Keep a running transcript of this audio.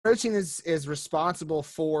protein is responsible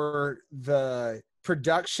for the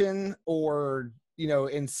production or,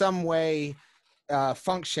 in some way,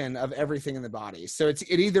 function of everything in the body. So it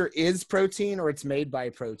either is protein or it's made by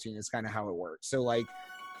protein is kind of how it works. So like,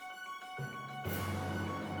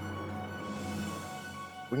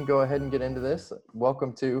 we can go ahead and get into this.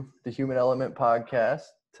 Welcome to the Human Element Podcast.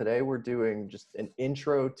 Today we're doing just an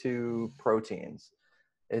intro to proteins.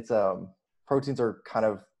 It's proteins are kind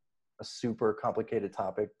of a super complicated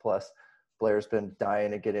topic. Plus, Blair's been dying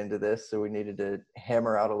to get into this, so we needed to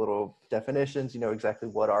hammer out a little definitions. Exactly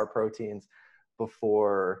what are proteins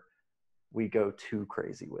before we go too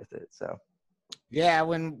crazy with it. So. Yeah,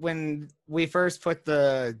 when we first put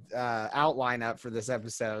the outline up for this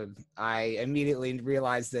episode, I immediately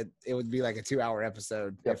realized that it would be like a 2-hour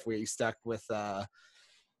episode if we stuck with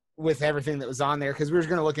everything that was on there, because we were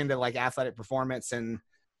going to look into like athletic performance, and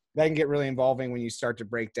that can get really involving when you start to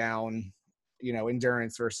break down,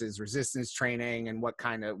 endurance versus resistance training and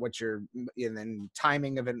and then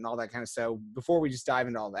timing of it and all that kind of stuff. Before we just dive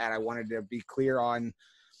into all that, I wanted to be clear on.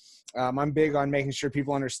 I'm big on making sure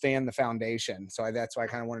people understand the foundation. So that's why I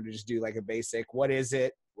kind of wanted to just do like a basic, what is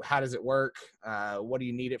it? How does it work? What do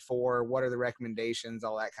you need it for? What are the recommendations?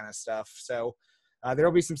 All that kind of stuff. So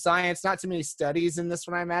there'll be some science, not too many studies in this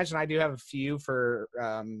one, I imagine. I do have a few for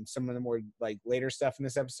some of the more like later stuff in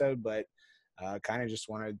this episode, but kind of just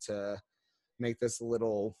wanted to make this a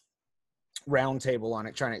little round table on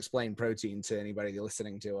it, trying to explain protein to anybody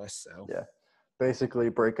listening to us. So yeah. Basically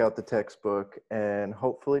break out the textbook and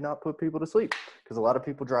hopefully not put people to sleep, because a lot of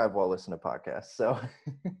people drive while listening to podcasts. So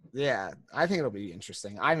yeah, I think it'll be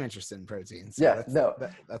interesting. I'm interested in proteins. So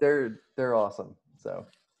they're awesome. So,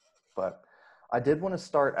 but I did want to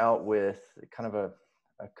start out with kind of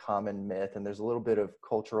a common myth, and there's a little bit of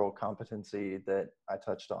cultural competency that I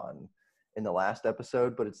touched on in the last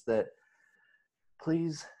episode, but it's that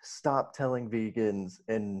please stop telling vegans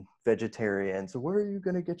and vegetarians, where are you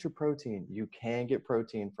going to get your protein? You can get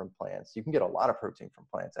protein from plants. You can get a lot of protein from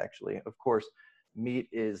plants, actually. Of course, meat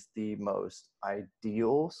is the most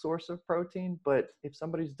ideal source of protein, but if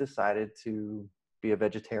somebody's decided to be a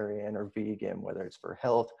vegetarian or vegan, whether it's for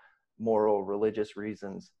health, moral, religious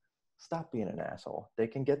reasons, stop being an asshole. They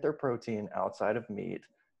can get their protein outside of meat.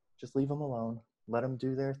 Just leave them alone. Let them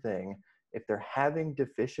do their thing. If they're having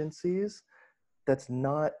deficiencies, that's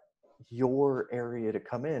not your area to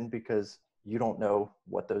come in, because you don't know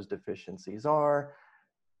what those deficiencies are.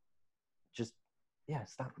 Just,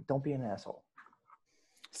 stop. Don't be an asshole.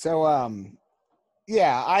 So,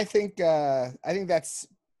 I think that's,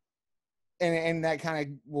 and that kind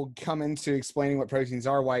of will come into explaining what proteins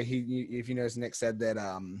are. Why if you notice, Nick said that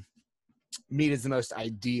meat is the most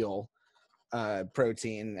ideal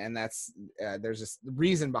protein, and that's there's a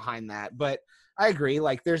reason behind that. But I agree.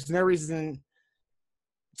 Like, there's no reason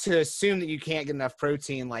to assume that you can't get enough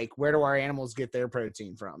protein. Like, where do our animals get their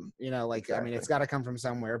protein from? Exactly. I mean, it's got to come from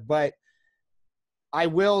somewhere. But I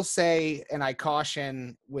will say, and I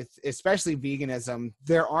caution with especially veganism,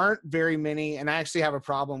 there aren't very many, and I actually have a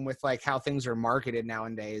problem with like how things are marketed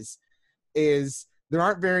nowadays, is there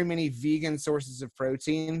aren't very many vegan sources of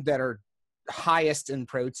protein that are highest in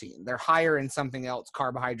protein. They're higher in something else,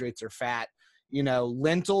 carbohydrates or fat.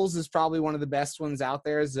 Lentils is probably one of the best ones out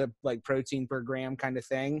there as a like protein per gram kind of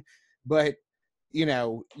thing. But,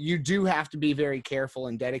 you do have to be very careful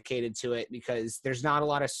and dedicated to it, because there's not a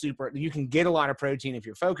lot of you can get a lot of protein if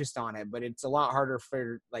you're focused on it, but it's a lot harder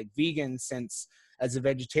for like vegans, since as a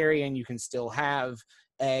vegetarian, you can still have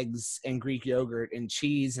eggs and Greek yogurt and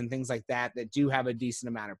cheese and things like that do have a decent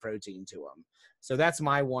amount of protein to them. So that's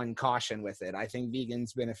my one caution with it. I think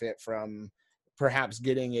vegans benefit from perhaps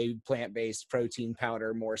getting a plant-based protein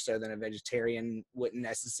powder more so than a vegetarian wouldn't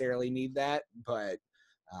necessarily need that. But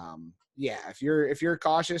if you're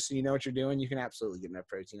cautious and you know what you're doing, you can absolutely get enough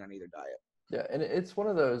protein on either diet. Yeah, and it's one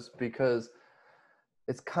of those, because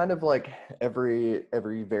it's kind of like every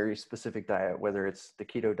very specific diet, whether it's the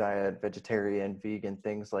keto diet, vegetarian, vegan,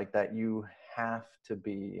 things like that, you have to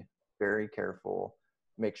be very careful,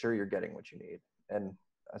 make sure you're getting what you need. And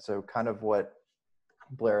so kind of what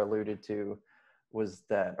Blair alluded to was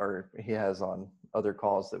that, or he has on other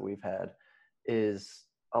calls that we've had, is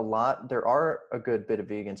there are a good bit of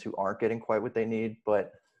vegans who aren't getting quite what they need,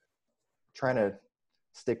 but trying to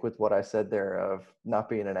stick with what I said there of not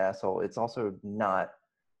being an asshole, it's also not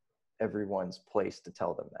everyone's place to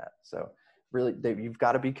tell them that. So really, you've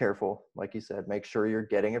got to be careful. Like you said, make sure you're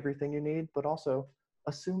getting everything you need, but also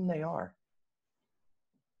assume they are.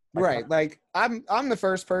 Right. Like I'm the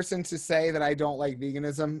first person to say that I don't like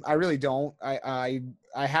veganism. I really don't. I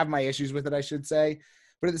have my issues with it, I should say.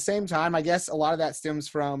 But at the same time, I guess a lot of that stems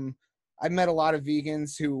from I've met a lot of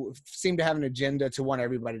vegans who seem to have an agenda to want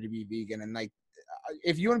everybody to be vegan. And like,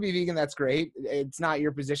 if you want to be vegan, that's great. It's not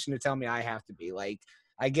your position to tell me I have to be. Like,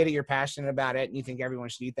 I get it, you're passionate about it and you think everyone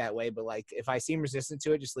should eat that way, but like, if I seem resistant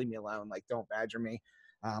to it, just leave me alone. Like, don't badger me.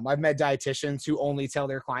 I've met dietitians who only tell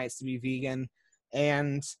their clients to be vegan.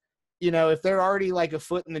 And, you know, if they're already like a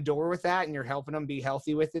foot in the door with that and you're helping them be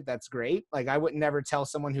healthy with it, that's great. Like, I would never tell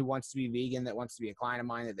someone who wants to be vegan, that wants to be a client of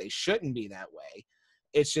mine, that they shouldn't be that way.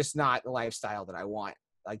 It's just not the lifestyle that I want.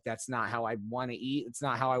 Like, that's not how I want to eat. It's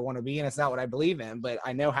not how I want to be. And it's not what I believe in, but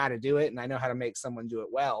I know how to do it and I know how to make someone do it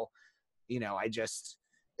well. You know,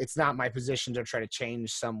 it's not my position to try to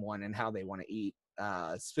change someone and how they want to eat,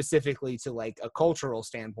 specifically to like a cultural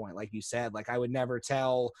standpoint. Like you said, like I would never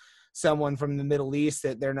tell someone from the Middle East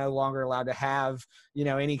that they're no longer allowed to have, you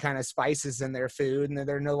know, any kind of spices in their food, and that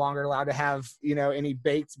they're no longer allowed to have, you know, any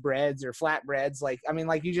baked breads or flatbreads. Like, I mean,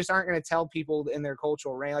 like, you just aren't going to tell people in their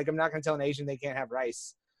cultural range. Like, I'm not going to tell an Asian they can't have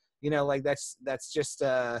rice, you know, like that's just,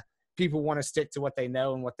 people want to stick to what they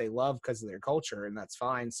know and what they love because of their culture, and that's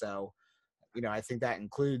fine. So, you know, I think that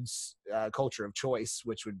includes culture of choice,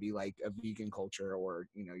 which would be like a vegan culture or,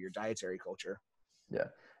 you know, your dietary culture. Yeah.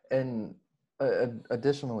 And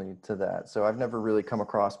additionally to that, so I've never really come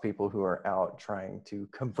across people who are out trying to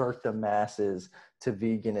convert the masses to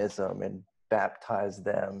veganism and baptize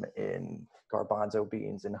them in garbanzo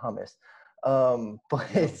beans and hummus.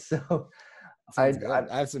 But so I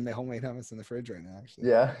have some homemade hummus in the fridge right now, actually.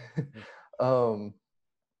 Yeah.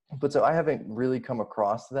 But so I haven't really come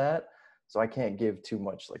across that. So I can't give too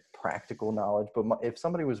much like practical knowledge, but if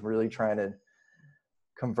somebody was really trying to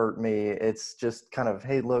convert me, it's just kind of,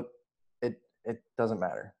 hey, look, it doesn't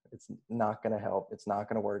matter. It's not going to help. It's not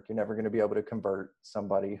going to work. You're never going to be able to convert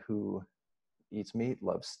somebody who eats meat,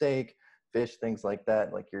 loves steak, fish, things like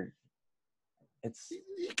that. Like you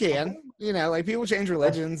can, you know, like people change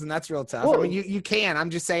religions and that's real tough. Well, I mean, you can,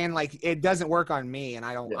 I'm just saying, like, it doesn't work on me and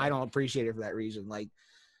I don't appreciate it for that reason. Like,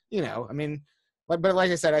 you know, I mean, but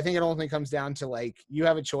like I said, I think it only comes down to like, you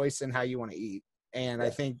have a choice in how you want to eat. And I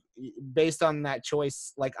think based on that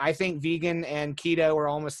choice, like I think vegan and keto are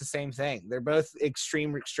almost the same thing. They're both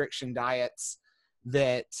extreme restriction diets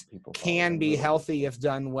that can be healthy if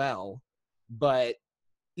done well, but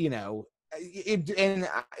you know,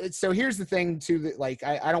 so here's the thing too, that like,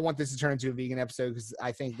 I don't want this to turn into a vegan episode because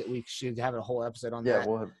I think that we should have a whole episode on that.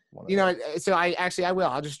 We'll have one, you know, so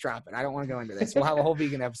I'll just drop it. I don't want to go into this. We'll have a whole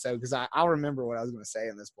vegan episode because I'll remember what I was going to say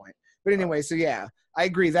at this point. But anyway, so yeah, I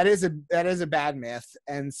agree. That is a bad myth.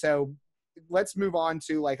 And so let's move on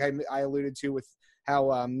to, like I alluded to with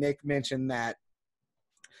how Nick mentioned that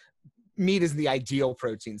meat is the ideal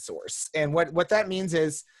protein source. And what that means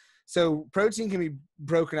is, so protein can be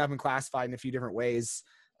broken up and classified in a few different ways.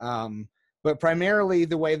 But primarily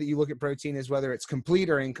the way that you look at protein is whether it's complete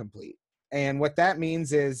or incomplete. And what that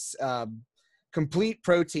means is complete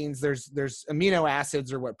proteins, there's amino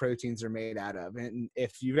acids are what proteins are made out of. And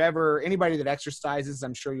if anybody that exercises,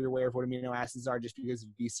 I'm sure you're aware of what amino acids are just because of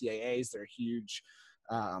BCAAs. They're a huge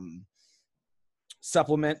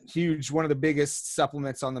supplement, one of the biggest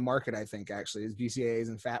supplements on the market, I think, actually, is BCAAs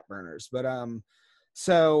and fat burners. But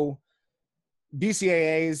so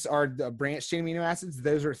BCAAs are the branched chain amino acids.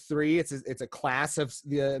 Those are three. It's a class of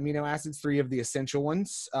the amino acids, three of the essential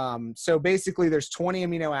ones. So basically there's 20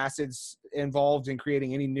 amino acids involved in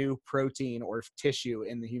creating any new protein or tissue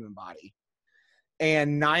in the human body.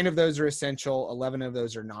 And 9 of those are essential, 11 of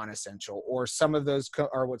those are non-essential, or some of those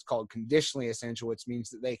are what's called conditionally essential, which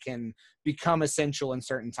means that they can become essential in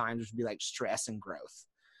certain times, which would be like stress and growth.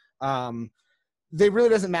 They really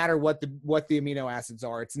doesn't matter what the amino acids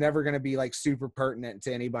are. It's never going to be like super pertinent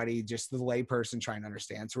to anybody, just the lay person trying to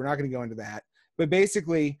understand. So we're not going to go into that. But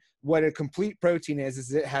basically what a complete protein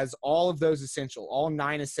is it has all of those all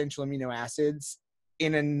 9 essential amino acids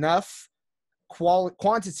in enough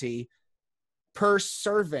quantity per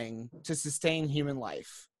serving to sustain human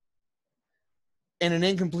life. And an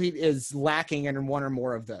incomplete is lacking in one or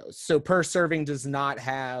more of those. So per serving does not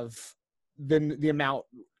have the amount.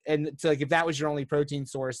 And so like if that was your only protein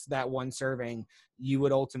source, that one serving, you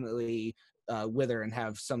would ultimately wither and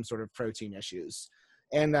have some sort of protein issues.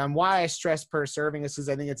 And why I stress per serving is because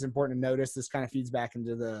I think it's important to notice, this kind of feeds back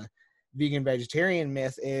into the vegan vegetarian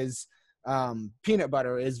myth, is peanut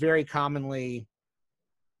butter is very commonly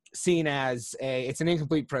seen as it's an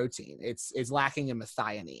incomplete protein. It's lacking in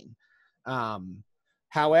methionine.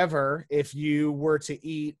 However, if you were to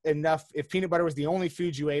eat enough, if peanut butter was the only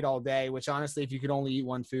food you ate all day, which honestly, if you could only eat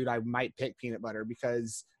one food, I might pick peanut butter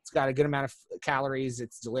because it's got a good amount of calories.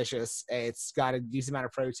 It's delicious. It's got a decent amount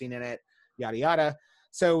of protein in it, yada, yada.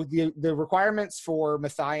 So the requirements for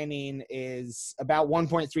methionine is about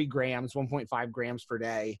 1.3 grams, 1.5 grams per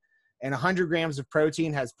day. And 100 grams of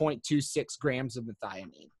protein has 0.26 grams of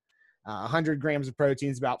methionine. 100 grams of protein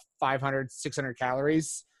is about 500, 600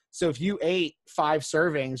 calories. So if you ate 5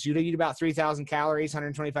 servings, you'd eat about 3,000 calories,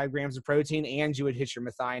 125 grams of protein, and you would hit your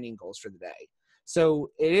methionine goals for the day. So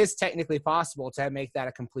it is technically possible to make that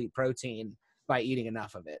a complete protein by eating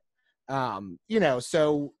enough of it.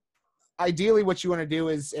 So ideally what you want to do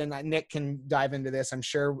is, and Nick can dive into this, I'm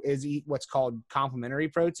sure, is eat what's called complementary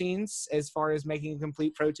proteins as far as making a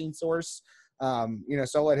complete protein source. So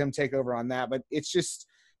I'll let him take over on that, but it's just,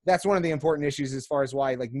 that's one of the important issues as far as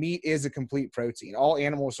why, like, meat is a complete protein. All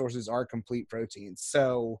animal sources are complete proteins.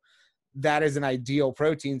 So that is an ideal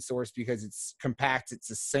protein source because it's compact, it's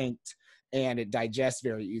succinct, and it digests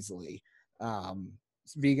very easily.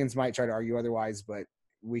 Vegans might try to argue otherwise, but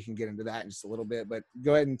we can get into that in just a little bit. But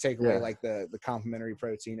go ahead and take away like the complementary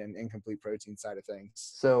protein and incomplete protein side of things.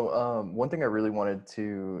 So one thing I really wanted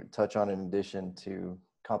to touch on in addition to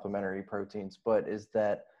complementary proteins, but is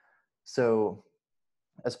that, so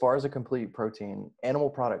as far as a complete protein, animal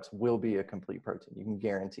products will be a complete protein. You can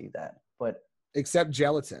guarantee that. But except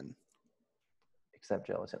gelatin.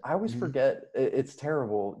 I always forget. It's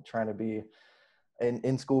terrible trying to be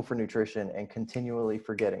in school for nutrition and continually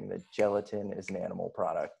forgetting that gelatin is an animal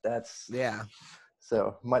product.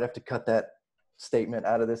 So might have to cut that statement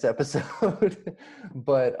out of this episode.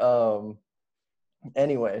 But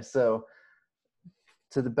anyway, so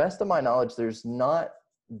to the best of my knowledge, there's not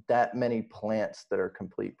that many plants that are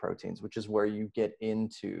complete proteins, which is where you get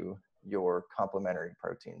into your complementary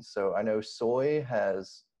proteins. So I know soy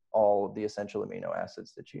has all of the essential amino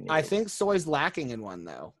acids that you need. I think soy's lacking in one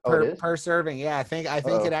though. Per serving. Yeah, I think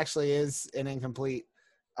it actually is an incomplete.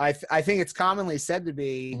 I think it's commonly said to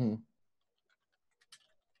be,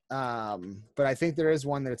 but I think there is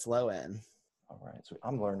one that it's low in. All right, so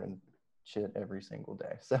I'm learning shit every single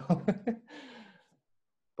day. So,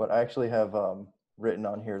 but I actually have written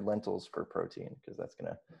on here lentils for protein because that's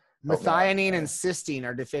gonna. Methionine and cysteine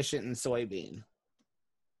are deficient in soybean.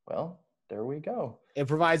 Well, there we go. It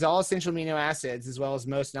provides all essential amino acids as well as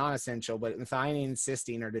most non-essential, but methionine and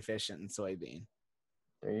cysteine are deficient in soybean.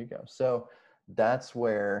 There you go. So that's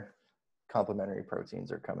where complementary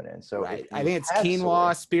proteins are coming in. So right. I think it's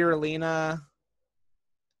quinoa, spirulina.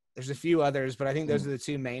 There's a few others, but I think those are the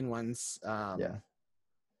two main ones. Yeah.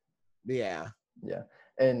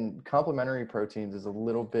 And complementary proteins is a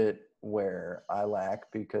little bit where I lack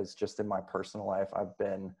because just in my personal life, I've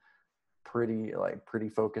been pretty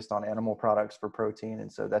focused on animal products for protein.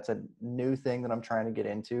 And so that's a new thing that I'm trying to get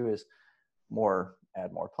into is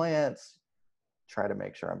add more plants, try to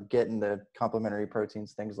make sure I'm getting the complementary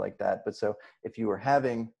proteins, things like that. But so if you were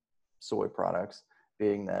having soy products,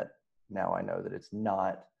 being that now I know that it's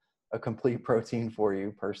not a complete protein for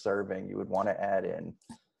you per serving, you would want to add in.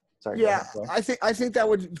 Sorry, yeah, I think that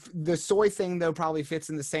would, the soy thing though probably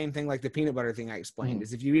fits in the same thing like the peanut butter thing I explained.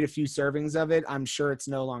 Is if you eat a few servings of it, I'm sure it's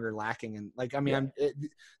no longer lacking. And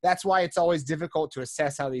that's why it's always difficult to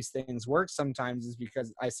assess how these things work. Sometimes is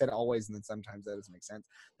because I said always, and then sometimes that doesn't make sense.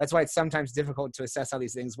 That's why it's sometimes difficult to assess how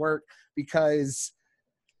these things work because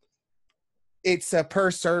it's a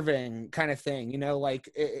per serving kind of thing,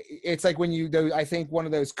 it's like when I think one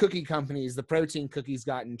of those cookie companies, the protein cookies,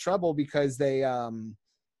 got in trouble because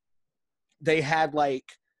they had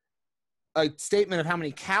like a statement of how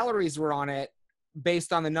many calories were on it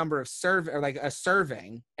based on the number of a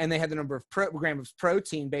serving. And they had the number of grams of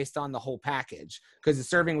protein based on the whole package because the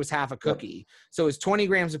serving was half a cookie. So it was 20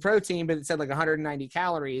 grams of protein, but it said like 190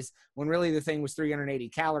 calories when really the thing was 380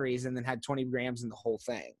 calories and then had 20 grams in the whole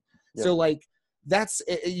thing. Yep. So like,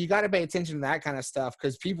 you got to pay attention to that kind of stuff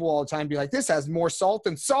because people all the time be like, this has more salt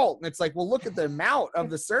than salt. And it's like, well, look at the amount of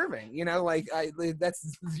the serving, you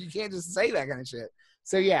can't just say that kind of shit.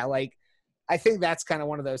 So yeah, like, I think that's kind of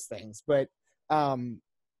one of those things, but,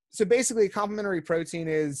 so basically complementary protein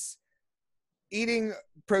is eating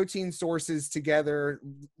protein sources together.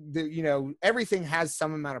 Everything has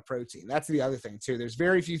some amount of protein. That's the other thing too. There's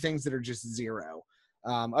very few things that are just zero,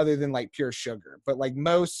 other than like pure sugar, but like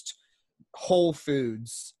most whole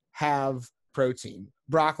foods have protein.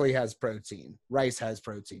 Broccoli has protein, rice has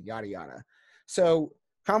protein, yada yada. So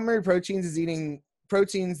complementary proteins is eating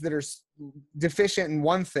proteins that are deficient in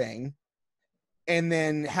one thing and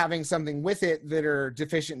then having something with it that are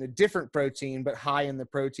deficient in a different protein but high in the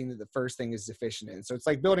protein that the first thing is deficient in. So it's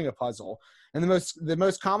like building a puzzle. And the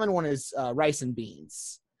most common one is rice and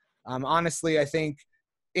beans. Honestly, I think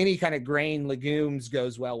any kind of grain, legumes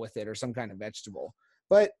goes well with it, or some kind of vegetable.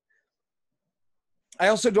 But I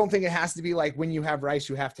also don't think it has to be like when you have rice,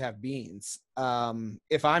 you have to have beans.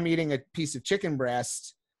 If I'm eating a piece of chicken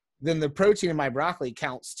breast, then the protein in my broccoli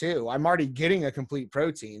counts too. I'm already getting a complete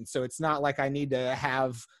protein. So it's not like I need to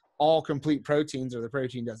have all complete proteins or the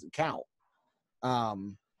protein doesn't count.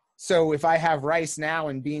 So if I have rice now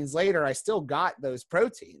and beans later, I still got those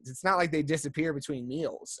proteins. It's not like they disappear between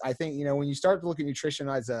meals. I think, when you start to look at nutrition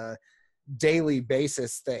as a daily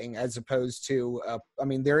basis thing, as opposed to,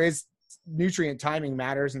 there is nutrient timing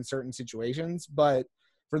matters in certain situations, but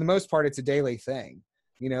for the most part, it's a daily thing.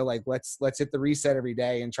 Like let's hit the reset every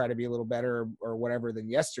day and try to be a little better or whatever than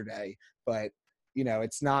yesterday. But,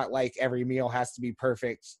 it's not like every meal has to be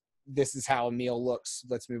perfect. This is how a meal looks.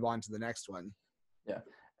 Let's move on to the next one. Yeah.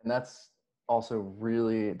 And that's a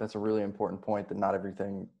really important point, that not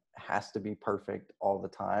everything has to be perfect all the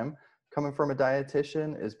time. Coming from a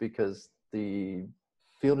dietitian is because the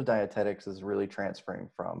field of dietetics is really transferring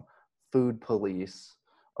from food police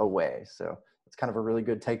away. So it's kind of a really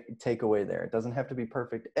good takeaway there. It doesn't have to be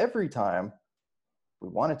perfect every time. We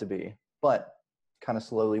want it to be, but kind of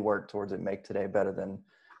slowly work towards it. Make today better than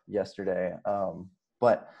yesterday.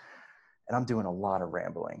 And I'm doing a lot of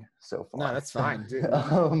rambling so far. No, that's fine.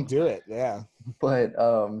 Do it. Yeah. But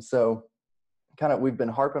so kind of, we've been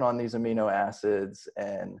harping on these amino acids,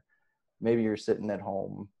 and maybe you're sitting at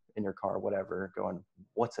home in your car, whatever, going,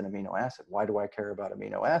 what's an amino acid? Why do I care about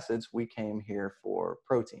amino acids? We came here for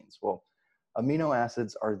proteins. Well, amino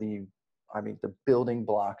acids are the building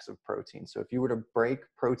blocks of protein. So if you were to break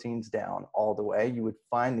proteins down all the way, you would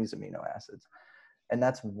find these amino acids. And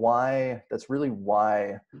that's really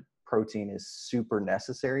why protein is super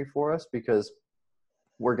necessary for us, because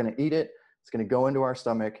we're going to eat it. It's going to go into our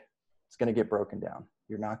stomach. It's going to get broken down.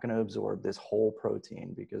 You're not going to absorb this whole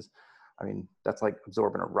protein, because that's like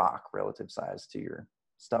absorbing a rock relative size to your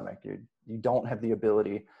stomach. You don't have the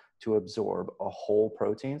ability to absorb a whole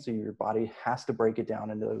protein. So your body has to break it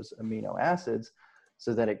down into those amino acids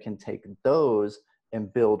so that it can take those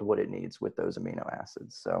and build what it needs with those amino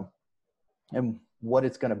acids. So, and what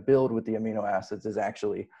it's going to build with the amino acids is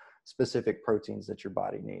actually specific proteins that your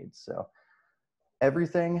body needs. So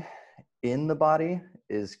everything in the body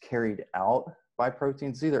is carried out by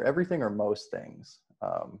proteins, either everything or most things.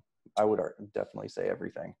 I would definitely say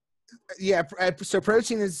everything. Yeah. So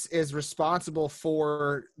protein is responsible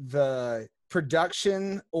for the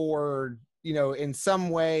production or, in some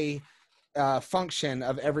way, function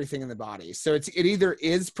of everything in the body. So it either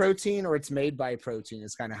is protein or it's made by protein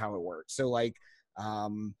is kind of how it works. So like,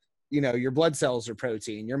 your blood cells are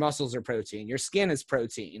protein, your muscles are protein, your skin is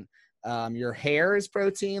protein, your hair is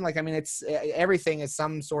protein. Like, it's everything is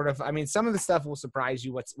some sort of, some of the stuff will surprise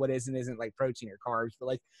you what is and isn't like protein or carbs, but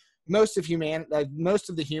like most of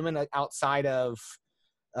the human outside of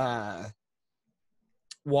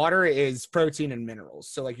water is protein and minerals.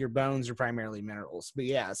 So like your bones are primarily minerals, but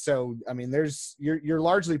yeah. So, you're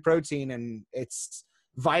largely protein, and it's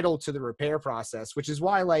vital to the repair process, which is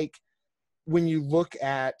why, like, when you look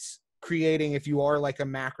at creating, if you are like a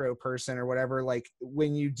macro person or whatever, like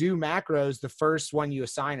when you do macros, the first one you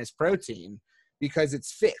assign is protein, because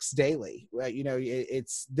it's fixed daily. Right?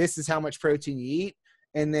 This is how much protein you eat.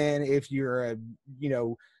 And then if you're a,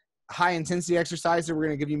 high intensity exerciser, we're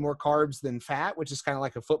going to give you more carbs than fat, which is kind of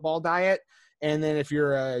like a football diet. And then if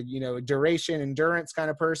you're a, duration endurance kind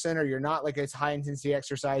of person, or you're not like a high intensity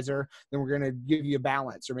exerciser, then we're going to give you a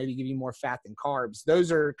balance, or maybe give you more fat than carbs.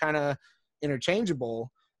 Those are kind of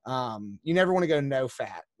interchangeable. You never want to go no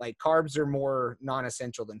fat. Like carbs are more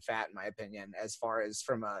non-essential than fat, in my opinion, as far as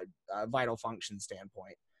from a vital function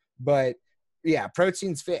standpoint. But yeah,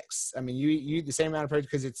 protein's fixed. You eat the same amount of protein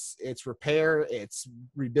because it's repair, it's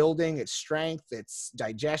rebuilding, it's strength, it's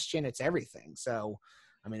digestion, it's everything. So,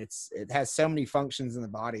 it has so many functions in the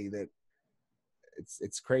body that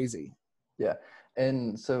it's crazy. Yeah.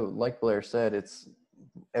 And so like Blair said, it's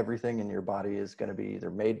everything in your body is going to be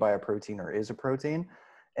either made by a protein or is a protein.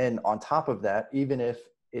 And on top of that, even if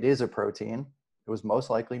it is a protein, it was most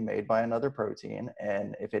likely made by another protein.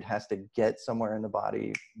 And if it has to get somewhere in the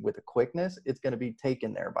body with a quickness, it's going to be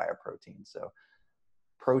taken there by a protein. So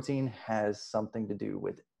protein has something to do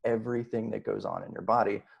with everything that goes on in your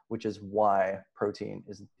body, which is why protein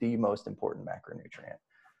is the most important macronutrient.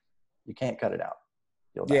 You can't cut it out.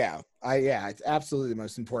 You'll die. It's absolutely the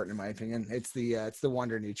most important in my opinion. It's the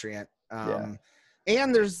wonder nutrient. And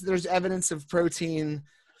there's evidence of protein,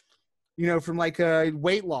 from like a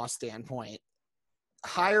weight loss standpoint.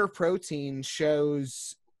 Higher protein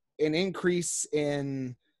shows an increase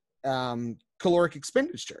in caloric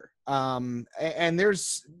expenditure. And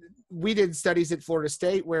we did studies at Florida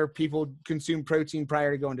State where people consume protein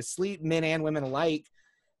prior to going to sleep, men and women alike.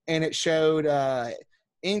 And it showed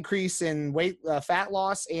increase in fat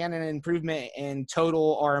loss and an improvement in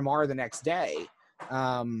total RMR the next day.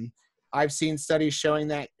 I've seen studies showing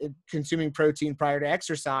that consuming protein prior to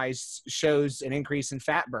exercise shows an increase in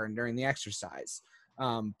fat burn during the exercise.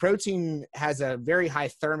 Protein has a very high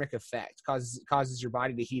thermic effect, causes your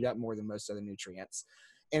body to heat up more than most other nutrients.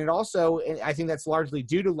 And it also, I think that's largely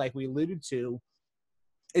due to, like we alluded to,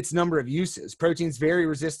 its number of uses. Protein's very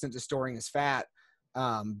resistant to storing as fat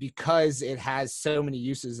because it has so many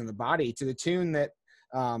uses in the body, to the tune that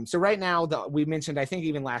so right now, we mentioned, I think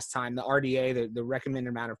even last time, the RDA, the recommended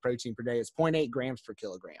amount of protein per day is 0.8 grams per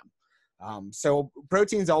kilogram. So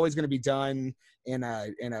protein's always going to be done in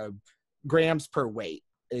a grams per weight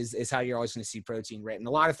is how you're always going to see protein written.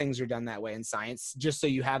 A lot of things are done that way in science, just so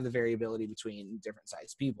you have the variability between different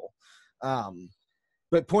sized people.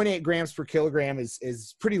 But 0.8 grams per kilogram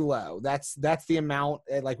is pretty low. That's the amount,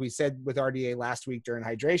 like we said with RDA last week during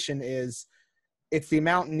hydration, it's the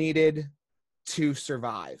amount needed to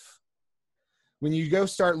survive. When you go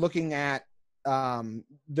start looking at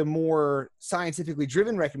the more scientifically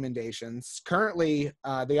driven recommendations, currently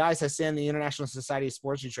the ISSN, the International Society of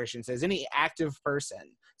Sports Nutrition, says any active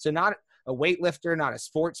person, so not a weightlifter, not a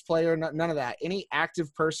sports player, none of that, any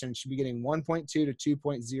active person should be getting 1.2 to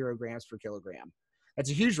 2.0 grams per kilogram. That's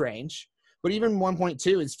a huge range, but even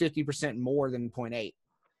 1.2 is 50% more than 0.8.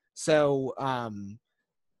 So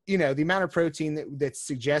the amount of protein that's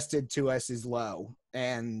suggested to us is low,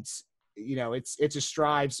 and it's a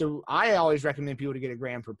strive. So I always recommend people to get a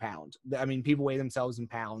gram per pound. I mean, people weigh themselves in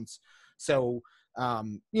pounds. So,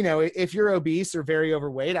 if you're obese or very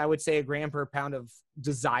overweight, I would say a gram per pound of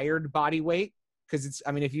desired body weight. Cause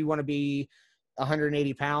if you want to be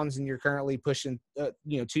 180 pounds and you're currently pushing,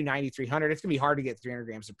 290, 300, it's gonna be hard to get 300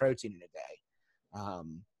 grams of protein in a day.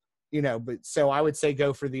 But so I would say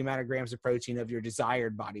go for the amount of grams of protein of your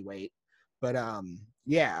desired body weight. But I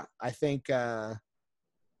think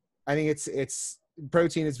it's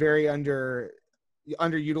protein is very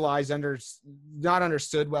underutilized, not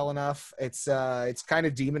understood well enough. It's kind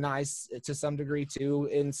of demonized to some degree too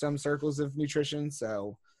in some circles of nutrition.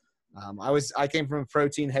 So I came from a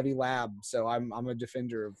protein heavy lab, so I'm a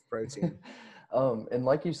defender of protein. And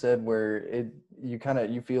like you said, where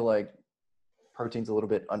you feel like protein's a little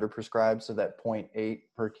bit underprescribed, so that 0.8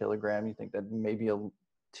 per kilogram, you think that may be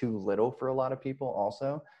too little for a lot of people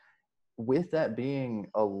also. With that being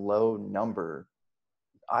a low number,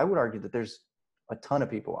 I would argue that there's a ton of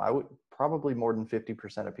people, probably more than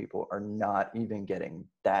 50% of people are not even getting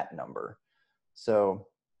that number. So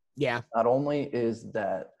yeah, not only is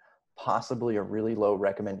that possibly a really low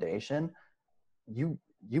recommendation, you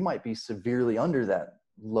might be severely under that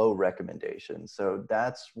low recommendation. So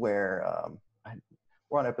that's where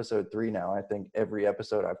we're on episode 3 now. I think every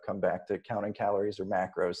episode I've come back to counting calories or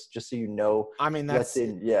macros, just so you know just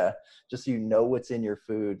so you know what's in your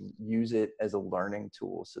food. Use it as a learning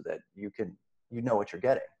tool so that you know what you're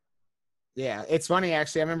getting. Yeah, it's funny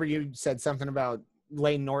actually. I remember you said something about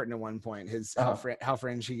Lane Norton at one point, how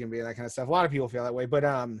fringe he can be, that kind of stuff. A lot of people feel that way, but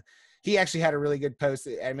he actually had a really good post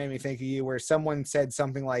that made me think of you, where someone said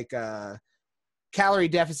something like, calorie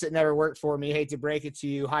deficit never worked for me. Hate to break it to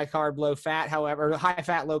you. High carb, low fat, however, high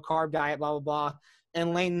fat, low carb diet, blah, blah, blah.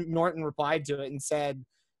 And Lane Norton replied to it and said,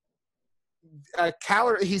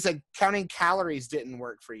 he said, counting calories didn't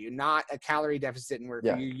work for you, not a calorie deficit didn't work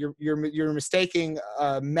for you. You're mistaking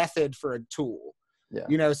a method for a tool.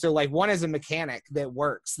 Yeah. So like one is a mechanic that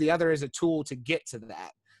works. The other is a tool to get to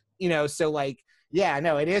that, so like, yeah,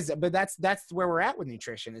 no, it is. But that's where we're at with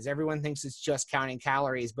nutrition, is everyone thinks it's just counting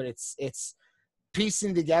calories, but it's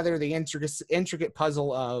piecing together the intricate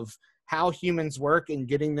puzzle of how humans work and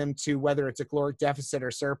getting them to, whether it's a caloric deficit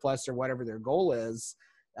or surplus or whatever their goal is.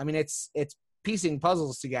 I mean, it's piecing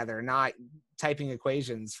puzzles together, not typing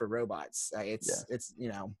equations for robots. It's.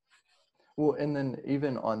 Well, and then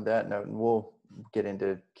even on that note, and we'll get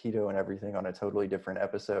into keto and everything on a totally different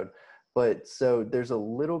episode, but so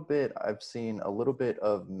I've seen a little bit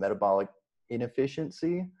of metabolic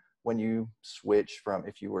inefficiency when you switch from,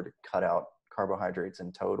 if you were to cut out carbohydrates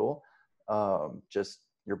in total, just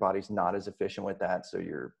your body's not as efficient with that. So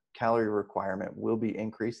your calorie requirement will be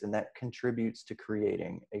increased, and that contributes to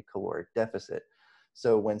creating a caloric deficit.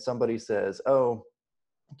 So when somebody says, oh,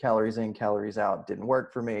 calories in, calories out didn't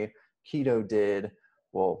work for me, keto did,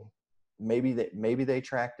 well, maybe they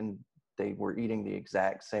tracked and they were eating the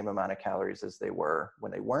exact same amount of calories as they were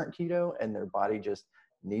when they weren't keto, and their body just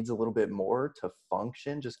needs a little bit more to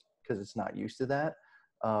function just because it's not used to that.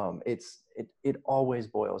 It always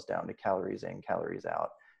boils down to calories in, calories out,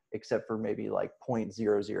 except for maybe like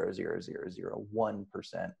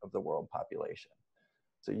 0.0000001% of the world population.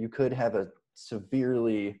 So you could have a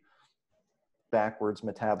severely backwards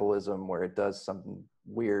metabolism where it does something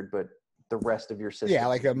weird, but the rest of your system. Yeah,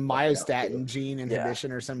 like a myostatin too. gene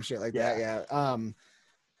inhibition or some shit like that. Yeah. Yeah.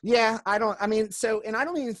 Yeah, I don't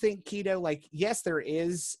even think keto, like, yes, there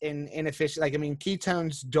is an inefficient, like, I mean,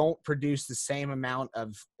 ketones don't produce the same amount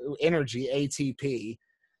of energy, ATP,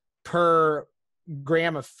 per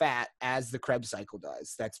gram of fat as the Krebs cycle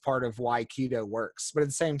does. That's part of why keto works. But at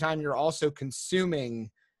the same time, you're also consuming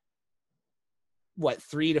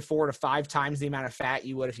 3 to 4 to 5 times the amount of fat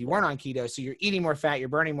you would if you weren't on keto. So you're eating more fat, you're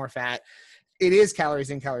burning more fat. It is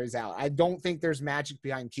calories in, calories out. I don't think there's magic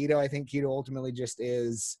behind keto. I think keto ultimately just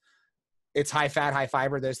is, it's high fat, high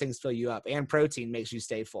fiber. Those things fill you up, and protein makes you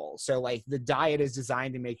stay full. So like the diet is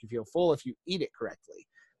designed to make you feel full if you eat it correctly.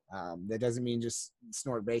 That doesn't mean just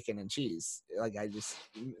snort bacon and cheese. Like, I just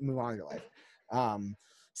move on in your life.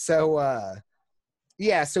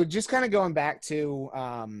 Yeah. So just kind of going back to,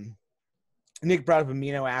 Nick brought up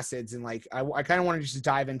amino acids, and like, I kind of wanted to just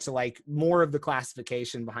dive into like more of the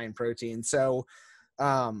classification behind protein. So,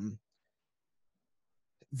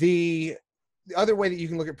 the other way that you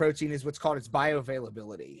can look at protein is what's called its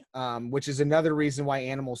bioavailability, which is another reason why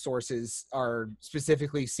animal sources are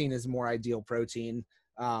specifically seen as more ideal protein.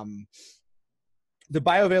 The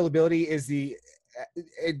bioavailability is the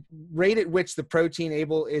rate at which the protein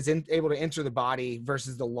able to enter the body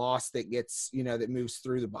versus the loss that gets, that moves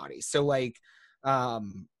through the body. So like,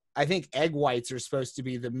 I think egg whites are supposed to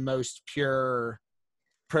be the most pure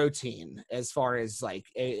protein, as far as like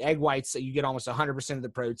egg whites, that you get almost 100% of the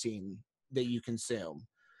protein that you consume.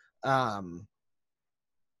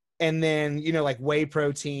 And then, like whey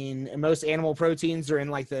protein and most animal proteins are in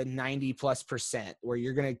like the 90+%, where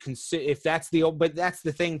you're going to consume, if that's but that's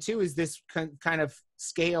the thing too, is this kind of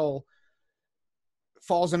scale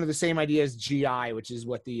falls under the same idea as GI, which is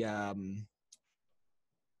what the,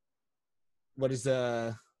 what is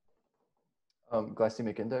the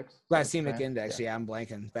glycemic index? Glycemic index. Yeah, I'm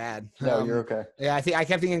blanking. Bad. No, you're okay. Yeah, I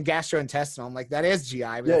kept thinking gastrointestinal. I'm like, that is GI,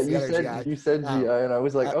 but Yeah, that's the other GI. You said GI, and I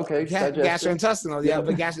was like, okay, gastrointestinal. Yeah,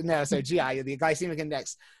 but no. So GI, the glycemic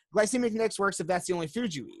index. Glycemic index works if that's the only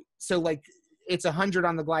food you eat. So like, it's 100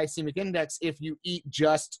 on the glycemic index if you eat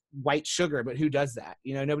just white sugar. But who does that?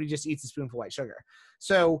 Nobody just eats a spoonful of white sugar.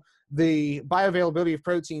 So the bioavailability of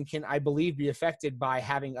protein can, I believe, be affected by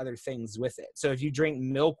having other things with it. So if you drink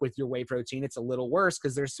milk with your whey protein, it's a little worse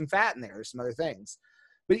because there's some fat in there, there's some other things.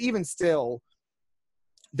 But even still,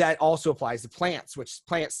 that also applies to plants, which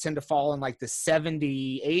plants tend to fall in like the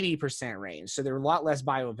 70-80% range. So they're a lot less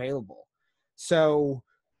bioavailable. So,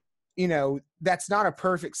 that's not a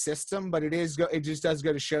perfect system, but it just does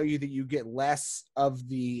go to show you that you get less of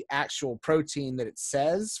the actual protein that it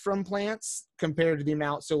says from plants compared to the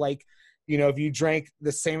amount. So like, if you drank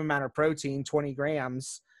the same amount of protein, 20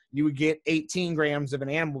 grams, you would get 18 grams of an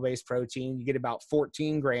animal-based protein. You get about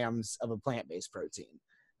 14 grams of a plant-based protein.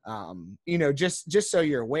 Just so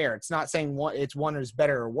you're aware, it's not saying one is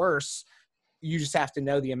better or worse. You just have to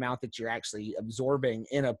know the amount that you're actually absorbing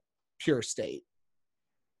in a pure state.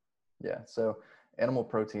 Yeah, so animal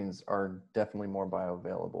proteins are definitely more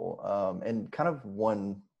bioavailable. And kind of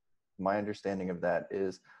my understanding of that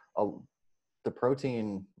is the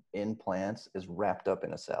protein in plants is wrapped up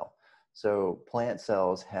in a cell. So plant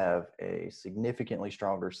cells have a significantly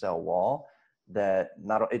stronger cell wall that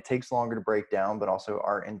it takes longer to break down, but also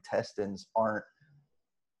our intestines aren't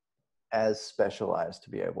as specialized to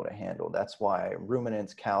be able to handle. That's why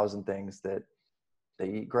ruminants, cows and things that they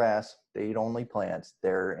eat grass, they eat only plants,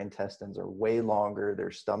 their intestines are way longer, their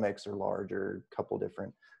stomachs are larger, couple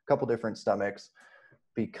different stomachs,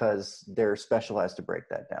 because they're specialized to break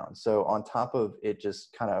that down. So on top of it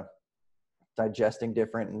just kind of digesting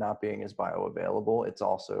different and not being as bioavailable, it's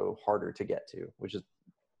also harder to get to, which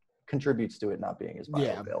contributes to it not being as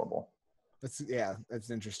bioavailable. Yeah. That's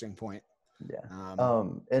an interesting point.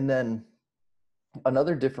 Yeah. And then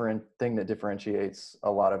another different thing that differentiates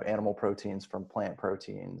a lot of animal proteins from plant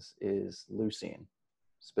proteins is leucine.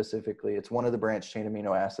 Specifically, it's one of the branched chain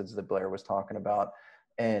amino acids that Blair was talking about.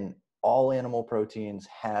 And all animal proteins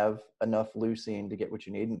have enough leucine to get what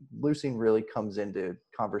you need. And leucine really comes into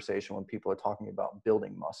conversation when people are talking about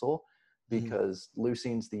building muscle, because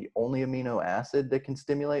leucine's the only amino acid that can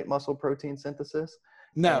stimulate muscle protein synthesis.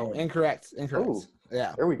 No, incorrect. Oh,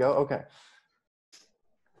 yeah. There we go. Okay.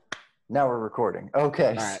 Now we're recording.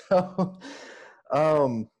 Okay. Right.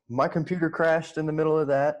 So, my computer crashed in the middle of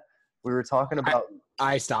that. We were talking about.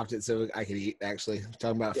 I stopped it so I could eat. Actually,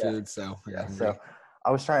 talking about food. So yeah. So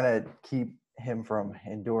I was trying to keep him from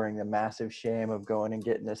enduring the massive shame of going and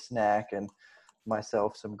getting a snack and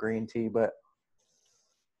myself some green tea. But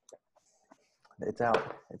It's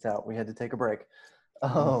out. It's out. We had to take a break.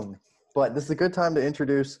 But this is a good time to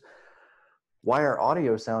introduce why our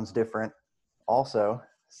audio sounds different also.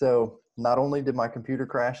 So not only did my computer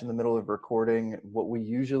crash in the middle of recording, what we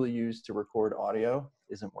usually use to record audio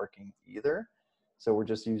isn't working either. So we're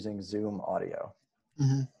just using Zoom audio.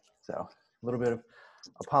 Mm-hmm. So a little bit of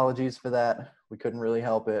apologies for that. We couldn't really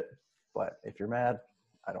help it, but if you're mad,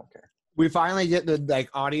 I don't care. We finally get the like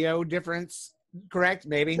audio difference correct,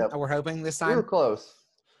 maybe. Yep. We're hoping this We were time. close.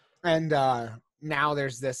 And now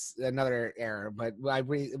there's another error, but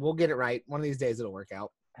we'll get it right. One of these days it'll work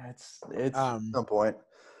out. It's some point.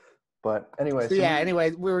 But anyway. So yeah, anyway,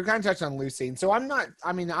 we were kind of touching on leucine. So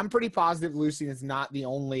I'm pretty positive leucine is not the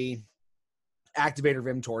only activator of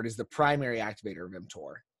mTOR. It is the primary activator of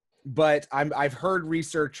mTOR. But I've heard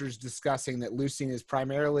researchers discussing that leucine is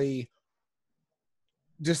primarily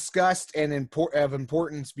discussed and of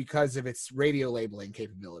importance because of its radio labeling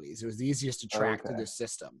capabilities. It was the easiest to track through the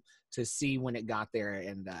system to see when it got there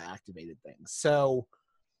and activated things. So,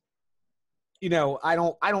 I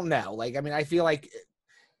don't know. Like, I mean, I feel like,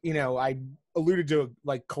 I alluded to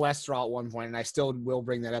like cholesterol at one point, and I still will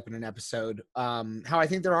bring that up in an episode. How I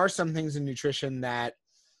think there are some things in nutrition that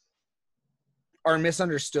are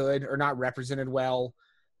misunderstood or not represented well,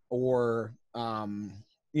 or,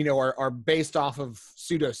 are based off of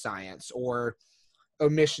pseudoscience or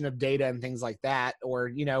omission of data and things like that. Or,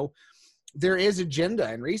 there is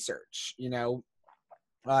agenda in research.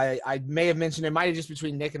 I may have mentioned, it might have just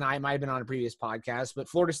between Nick and I, it might have been on a previous podcast, but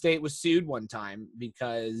Florida State was sued one time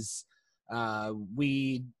because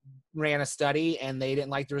we ran a study and they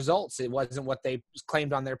didn't like the results. It wasn't what they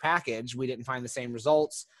claimed on their package. We didn't find the same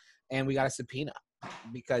results, and we got a subpoena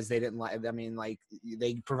because they didn't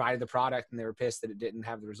they provided the product and they were pissed that it didn't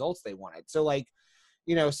have the results they wanted. So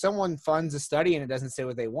someone funds a study and it doesn't say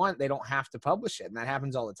what they want, they don't have to publish it. And that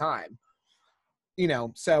happens all the time. I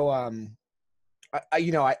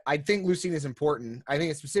think leucine is important. I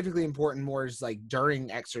think it's specifically important more is like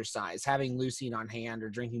during exercise, having leucine on hand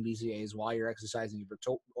or drinking BCAAs while you're exercising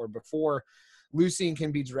or before. Leucine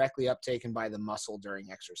can be directly uptaken by the muscle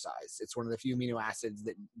during exercise. It's one of the few amino acids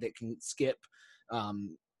that can skip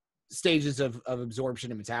stages of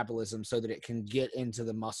absorption and metabolism so that it can get into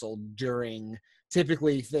the muscle during,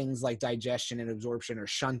 typically things like digestion and absorption are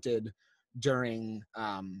shunted during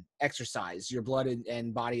exercise. Your blood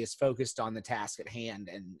and body is focused on the task at hand,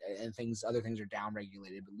 and other things are down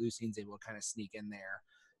regulated, but leucine's able to kind of sneak in there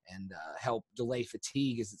and help delay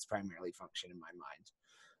fatigue as its primarily function in my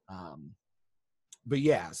mind. But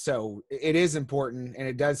yeah, so it is important and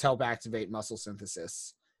it does help activate muscle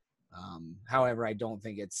synthesis. However, I don't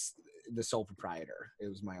think it's the sole proprietor. It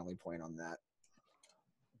was my only point on that.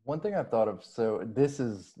 One thing I've thought of, so this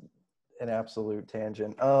is an absolute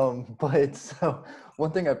tangent. But so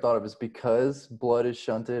one thing I've thought of is because blood is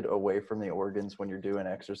shunted away from the organs when you're doing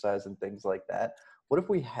exercise and things like that, what if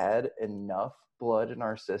we had enough blood in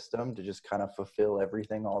our system to just kind of fulfill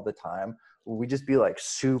everything all the time? Would we just be like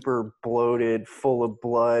super bloated, full of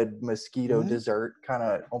blood, mosquito dessert kind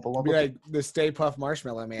of? Be like the Stay Puft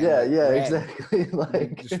Marshmallow Man. Yeah, red. Exactly.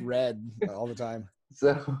 Like just red all the time.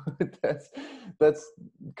 So that's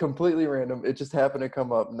completely random. It just happened to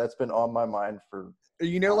come up, and that's been on my mind for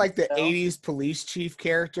like the 80s police chief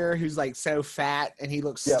character who's like so fat and he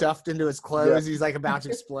looks stuffed into his clothes. He's like about to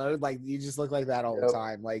explode. Like you just look like that all the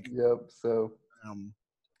time. Like So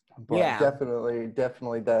but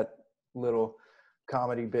definitely that little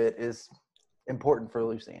comedy bit is important for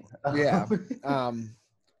leucine.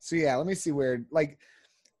 So let me see where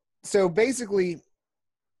so basically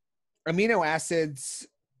amino acids,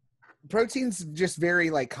 proteins just very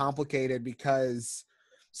complicated because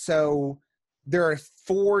there are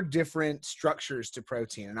 4 different structures to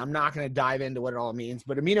protein, and I'm not going to dive into what it all means,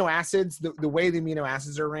 but amino acids, the way the amino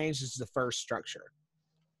acids are arranged is the first structure.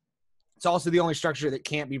 It's also the only structure that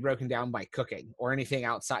can't be broken down by cooking or anything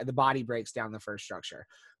outside. The body breaks down the first structure.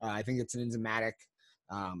 I think it's an enzymatic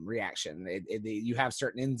reaction. You have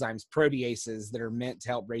certain enzymes, proteases, that are meant to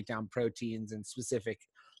help break down proteins and specific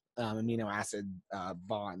amino acid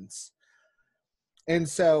bonds. And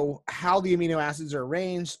so how the amino acids are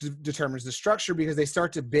arranged determines the structure, because they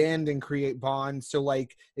start to bend and create bonds. So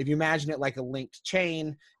if you imagine it like a linked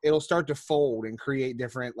chain, it'll start to fold and create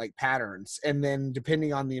different patterns. And then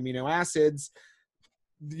depending on the amino acids,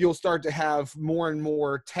 you'll start to have more and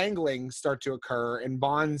more tangling start to occur and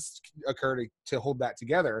bonds occur to hold that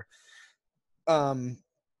together.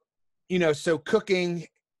 So cooking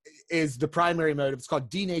is the primary mode. It's called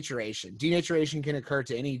denaturation. Denaturation can occur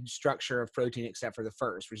to any structure of protein except for the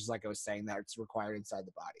first, which is, like I was saying, that it's required inside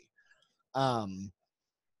the body.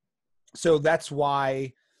 So that's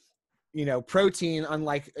why protein,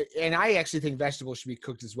 and I actually think vegetables should be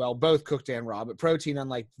cooked as well, both cooked and raw, but protein,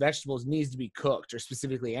 unlike vegetables, needs to be cooked, or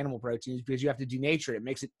specifically animal proteins, because you have to denature it. It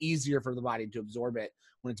makes it easier for the body to absorb it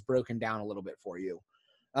when it's broken down a little bit for you.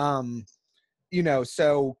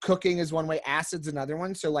 So cooking is one way. Acid's another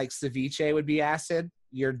one. So like ceviche would be acid.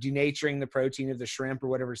 You're denaturing the protein of the shrimp or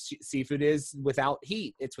whatever seafood is without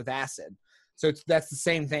heat. It's with acid. So that's the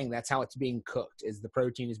same thing. That's how it's being cooked, is the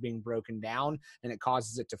protein is being broken down and it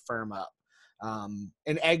causes it to firm up.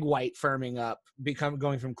 An egg white firming up,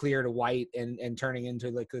 going from clear to white and turning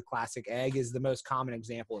into like the classic egg is the most common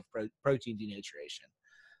example of protein denaturation.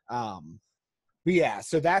 But yeah,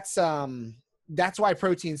 so that's why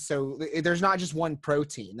protein's there's not just one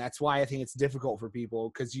protein. That's why I think it's difficult for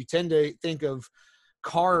people, because you tend to think of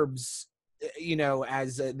carbs,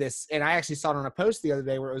 as this, and I actually saw it on a post the other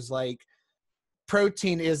day where it was like,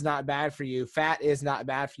 protein is not bad for you, fat is not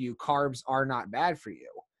bad for you, carbs are not bad for you.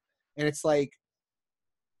 And it's like,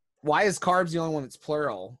 why is carbs the only one that's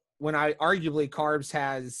plural, when arguably carbs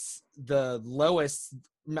has the lowest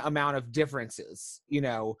amount of differences?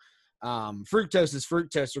 Fructose is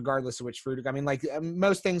fructose regardless of which fruit. I mean, like,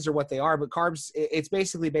 most things are what they are, but carbs, it's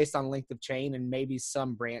basically based on length of chain, and maybe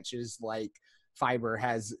some branches like fiber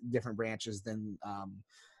has different branches than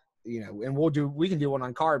and we can do one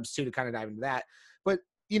on carbs too, to kind of dive into that. But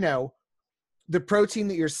the protein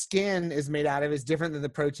that your skin is made out of is different than the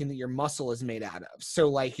protein that your muscle is made out of. So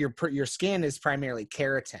like your skin is primarily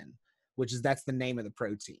keratin, that's the name of the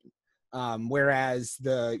protein. Whereas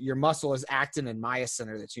your muscle is actin and myosin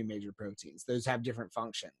are the two major proteins. Those have different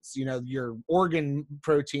functions. Your organ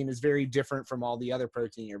protein is very different from all the other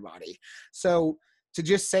protein in your body. So to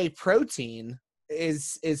just say protein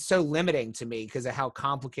is so limiting to me because of how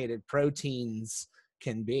complicated proteins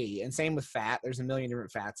can be. And same with fat. There's a million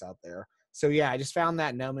different fats out there. So yeah, I just found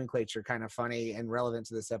that nomenclature kind of funny and relevant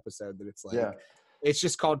to this episode, that it's like, it's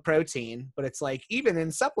just called protein, but it's like, even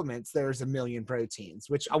in supplements, there's a million proteins,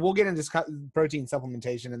 which I will get into protein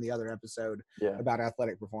supplementation in the other episode about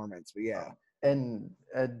athletic performance. But yeah. And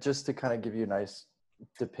just to kind of give you a nice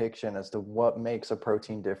depiction as to what makes a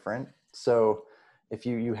protein different. So if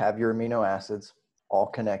you have your amino acids all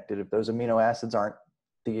connected, if those amino acids aren't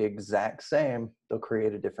the exact same, they'll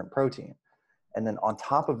create a different protein. And then on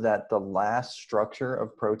top of that, the last structure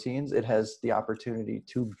of proteins, it has the opportunity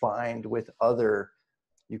to bind with other,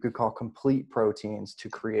 you could call complete proteins, to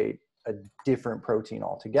create a different protein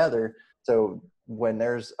altogether. So when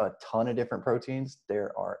there's a ton of different proteins,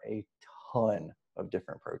 there are a ton of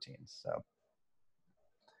different proteins. So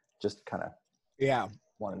just kind of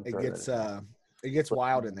wanted to it gets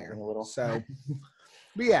wild in there. So,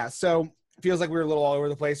 but yeah, so feels like we were a little all over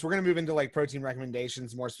the place. We're going to move into like protein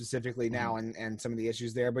recommendations more specifically now and some of the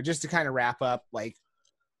issues there. But just to kind of wrap up, like,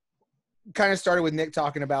 kind of started with Nick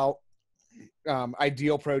talking about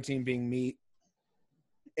ideal protein being meat.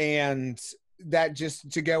 And that, just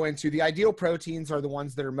to go into, the ideal proteins are the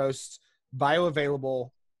ones that are most bioavailable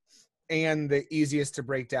and the easiest to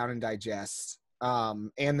break down and digest,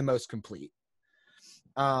 and the most complete.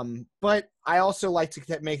 But I also like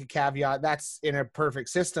to make a caveat. That's in a perfect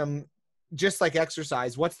system. Just like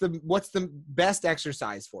exercise, what's the best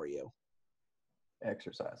exercise for you?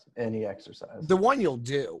 Exercise, any exercise. The one you'll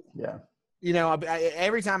do. Yeah.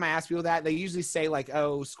 Every time I ask people that, they usually say like,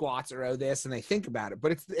 oh, squats, or oh, this, and they think about it.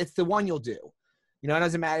 But it's the one you'll do. It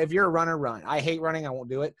doesn't matter if you're a runner, run. I hate running. I won't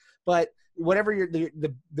do it. But whatever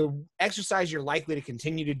the exercise you're likely to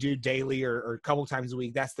continue to do daily or a couple times a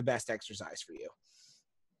week, that's the best exercise for you.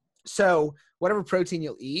 So whatever protein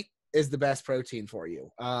you'll eat is the best protein for you.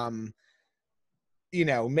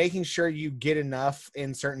 Making sure you get enough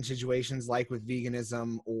in certain situations, like with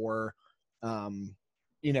veganism or,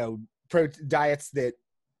 diets that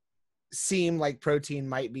seem like protein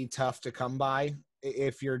might be tough to come by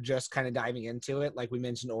if you're just kind of diving into it. Like we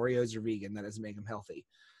mentioned, Oreos are vegan. That doesn't make them healthy.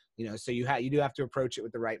 So you do have to approach it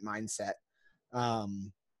with the right mindset. But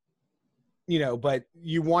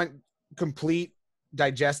you want complete,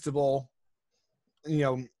 digestible,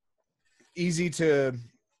 easy to,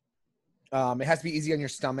 it has to be easy on your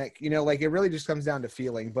stomach, like it really just comes down to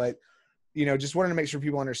feeling. But, just wanted to make sure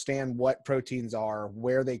people understand what proteins are,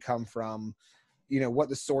 where they come from, what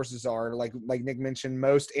the sources are. Like Nick mentioned,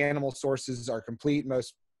 most animal sources are complete.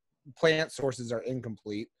 Most plant sources are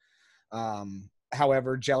incomplete.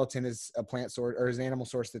 However, gelatin is a plant source, or is an animal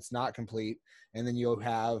source that's not complete. And then you'll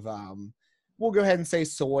have, we'll go ahead and say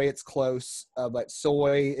soy. It's close, but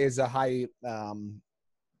soy is has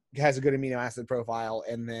a good amino acid profile.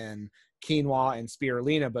 And then quinoa and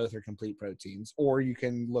spirulina both are complete proteins. Or you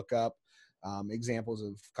can look up examples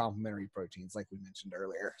of complementary proteins like we mentioned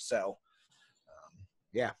earlier. So,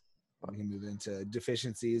 yeah. we can move into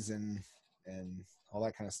deficiencies and all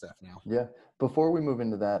that kind of stuff now. Yeah. Before we move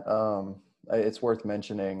into that, it's worth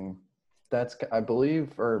mentioning that's, I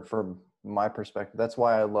believe, or from my perspective, that's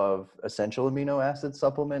why I love essential amino acid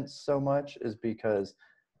supplements so much, is because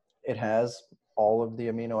it has all of the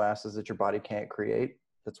amino acids that your body can't create.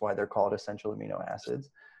 That's why they're called essential amino acids.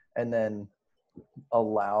 And then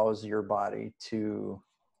allows your body to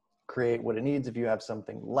create what it needs if you have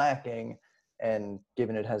something lacking, and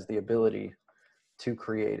given it has the ability to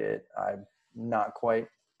create it. I'm not quite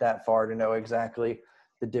that far to know exactly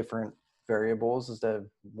the different variables as to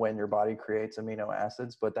when your body creates amino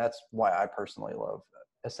acids, but that's why I personally love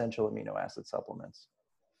essential amino acid supplements.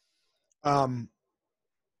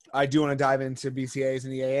 I do want to dive into BCAAs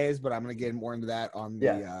and EAAs, but I'm going to get more into that on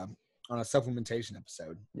the on a supplementation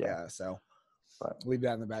episode. Yeah, so but leave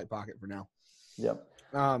that in the back pocket for now. Yep.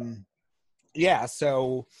 Yeah.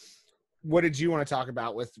 So, what did you want to talk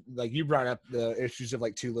about with, like, you brought up the issues of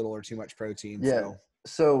like too little or too much protein? Yeah.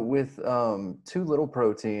 So with too little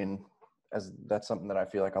protein, as that's something that I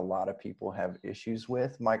feel like a lot of people have issues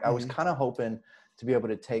with. Mike, I was kind of hoping to be able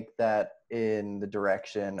to take that in the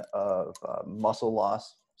direction of muscle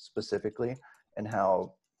loss specifically, and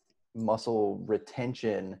how muscle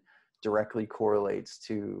retention directly correlates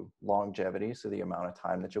to longevity. So the amount of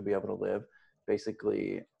time that you'll be able to live.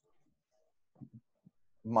 Basically,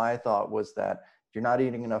 my thought was that if you're not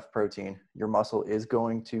eating enough protein, your muscle is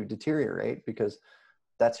going to deteriorate, because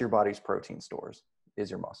that's your body's protein stores, is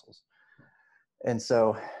your muscles. And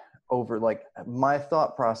so my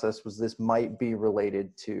thought process was this might be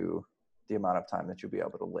related to the amount of time that you'll be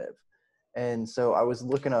able to live. And so I was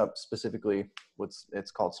looking up specifically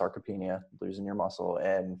it's called sarcopenia, losing your muscle,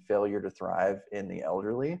 and failure to thrive in the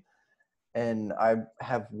elderly. And I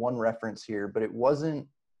have one reference here, but it wasn't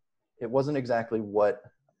exactly what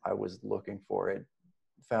I was looking for. It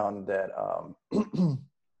found that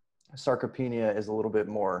sarcopenia is a little bit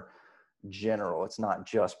more general. It's not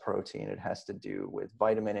just protein. It has to do with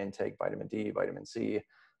vitamin intake, vitamin D, vitamin C,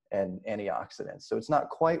 and antioxidants. So it's not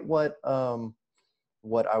quite what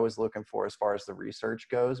I was looking for as far as the research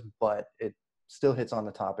goes, but it still hits on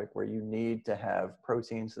the topic where you need to have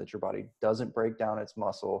protein so that your body doesn't break down its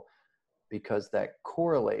muscle, because that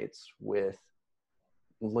correlates with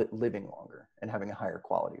living longer and having a higher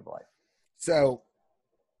quality of life. So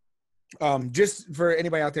just for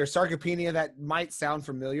anybody out there, sarcopenia, that might sound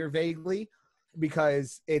familiar vaguely,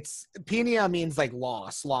 because it's penia means like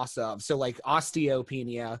loss of. So like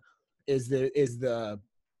osteopenia is the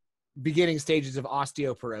beginning stages of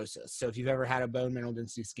osteoporosis. So if you've ever had a bone mineral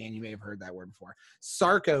density scan, you may have heard that word before.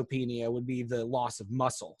 Sarcopenia would be the loss of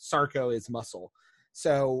muscle. Sarco is muscle.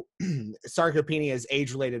 So sarcopenia is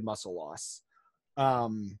age-related muscle loss. I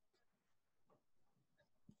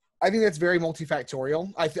think that's very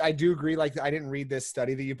multifactorial. I do agree. Like, I didn't read this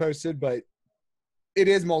study that you posted, but it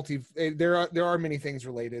is there are many things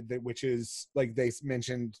related, which is, like they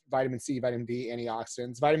mentioned, vitamin C, vitamin D,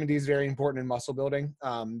 antioxidants. Vitamin D is very important in muscle building.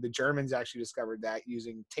 The Germans actually discovered that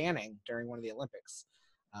using tanning during one of the Olympics.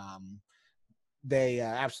 They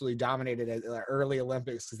absolutely dominated at the early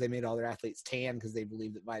Olympics because they made all their athletes tan, because they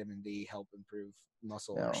believed that vitamin D helped improve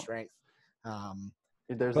muscle strength.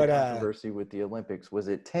 There's a controversy with the Olympics. Was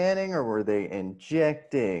it tanning, or were they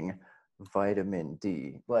injecting vitamin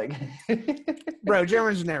D? Like, bro,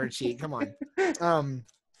 Germans never cheat. Come on.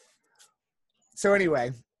 So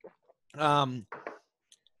anyway, why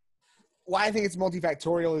I think it's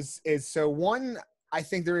multifactorial is so one, I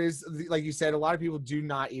think there is, like you said, a lot of people do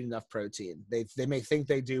not eat enough protein. They may think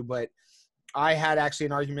they do, but I had actually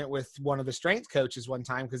an argument with one of the strength coaches one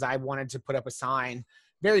time, because I wanted to put up a sign,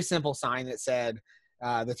 very simple sign, that said,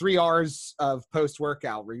 the 3 R's of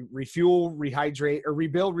post-workout: refuel, rehydrate, or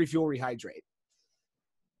rebuild, refuel, rehydrate.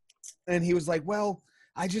 And he was like, well,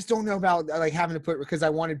 I just don't know about like having to put, because I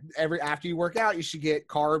wanted after you work out, you should get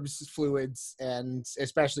carbs, fluids, and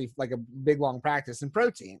especially like a big long practice, and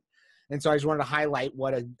protein. And so I just wanted to highlight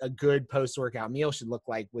what a good post-workout meal should look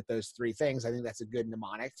like with those 3 things. I think that's a good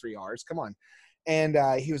mnemonic, 3 R's. Come on. And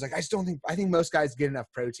he was like, I think most guys get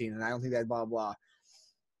enough protein, and I don't think that blah, blah.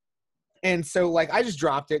 And so, like, I just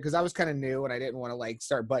dropped it because I was kind of new and I didn't want to like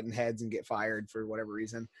start butting heads and get fired for whatever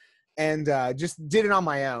reason. And just did it on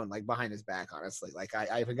my own, like behind his back, honestly. Like,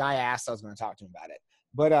 if a guy asked, I was going to talk to him about it.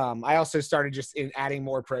 But I also started just adding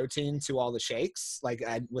more protein to all the shakes. Like,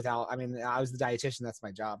 I was the dietitian. That's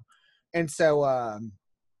my job. And so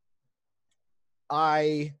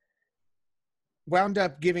I wound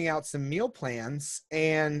up giving out some meal plans,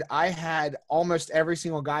 and I had almost every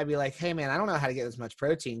single guy be like, "Hey man, I don't know how to get as much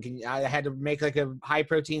protein. I had to make like a high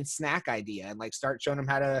protein snack idea and like start showing them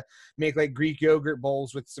how to make like Greek yogurt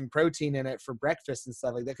bowls with some protein in it for breakfast and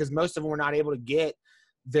stuff like that. Cause most of them were not able to get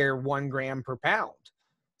their 1 gram per pound.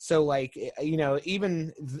 So like,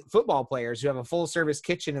 even football players who have a full service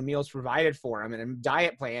kitchen and meals provided for them and a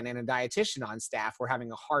diet plan and a dietitian on staff were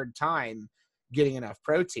having a hard time getting enough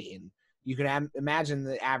protein. You can imagine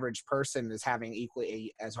the average person is having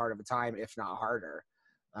equally as hard of a time, if not harder.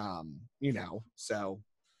 So.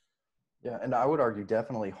 Yeah. And I would argue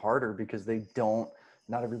definitely harder because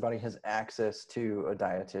not everybody has access to a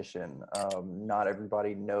dietitian. Not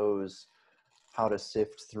everybody knows how to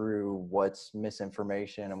sift through what's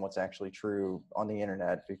misinformation and what's actually true on the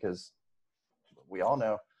internet, because we all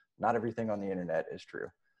know not everything on the internet is true.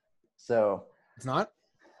 So it's not?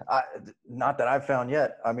 Not that I've found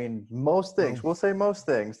yet. I mean, most things, we'll say most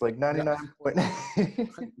things, like 99 point.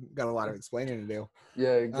 Got a lot of explaining to do.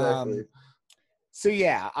 Yeah, exactly. So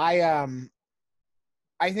yeah, I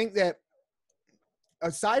think that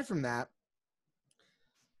aside from that,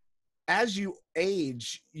 as you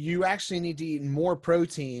age, you actually need to eat more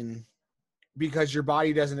protein because your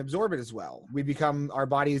body doesn't absorb it as well. Our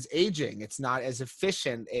body is aging. It's not as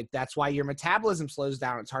efficient. That's why your metabolism slows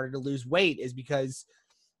down. It's harder to lose weight, is because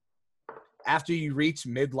after you reach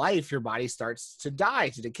midlife, your body starts to die,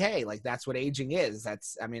 to decay. Like that's what aging is.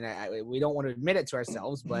 We don't want to admit it to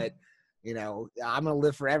ourselves, but I'm going to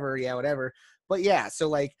live forever. Yeah, whatever. But yeah, so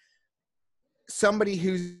like somebody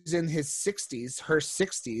who's in her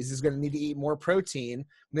 60s is going to need to eat more protein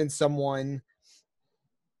than someone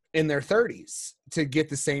in their 30s to get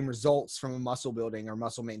the same results from a muscle building or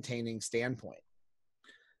muscle maintaining standpoint.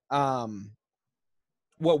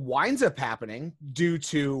 What winds up happening due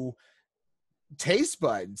to taste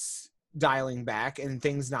buds dialing back and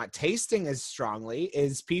things not tasting as strongly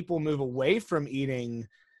is people move away from eating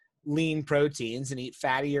lean proteins and eat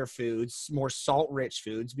fattier foods, more salt-rich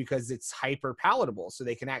foods, because it's hyper palatable, so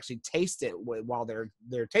they can actually taste it while their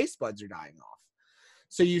taste buds are dying off.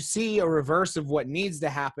 So you see a reverse of what needs to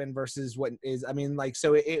happen versus what is.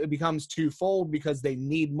 So it becomes twofold because they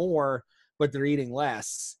need more, but they're eating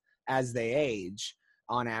less as they age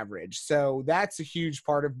on average. So that's a huge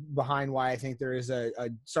part behind why I think there is a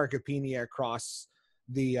sarcopenia across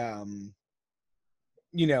the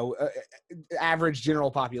average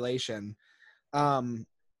general population.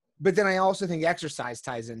 But then I also think exercise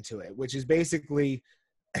ties into it, which is basically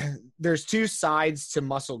there's two sides to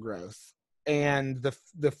muscle growth. And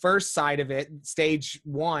the first side of it, stage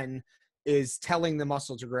 1, is telling the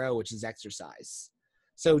muscle to grow, which is exercise.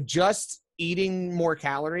 So just eating more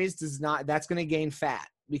calories that's going to gain fat,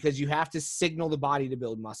 because you have to signal the body to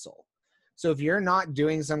build muscle. So if you're not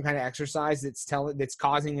doing some kind of exercise that's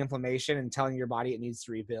causing inflammation and telling your body it needs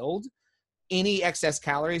to rebuild, any excess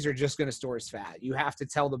calories are just going to store as fat. You have to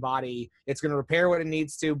tell the body it's going to repair what it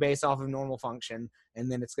needs to based off of normal function,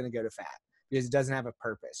 and then it's going to go to fat because it doesn't have a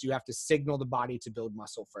purpose. You have to signal the body to build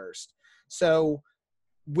muscle first. So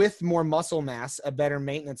with more muscle mass, a better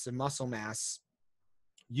maintenance of muscle mass,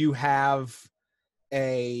 you have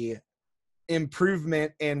a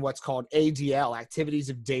improvement in what's called ADL, activities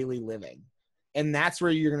of daily living. And that's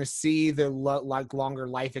where you're going to see the longer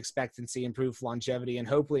life expectancy, improve longevity, and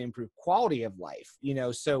hopefully improve quality of life.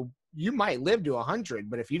 So you might live to 100,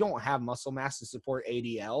 but if you don't have muscle mass to support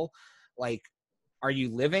ADL, like, are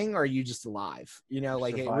you living or are you just alive?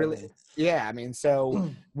 Like surviving. It really, yeah.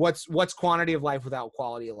 So what's quantity of life without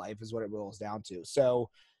quality of life is what it boils down to. So,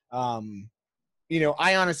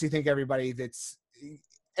 I honestly think everybody that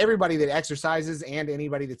exercises and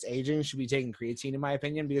anybody that's aging should be taking creatine, in my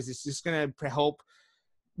opinion, because it's just going to help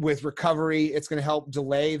with recovery. It's going to help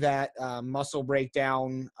delay that muscle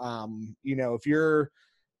breakdown. If you're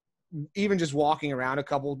even just walking around a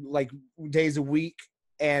couple days a week,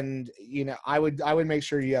 and I would make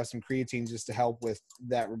sure you have some creatine just to help with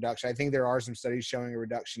that reduction. I think there are some studies showing a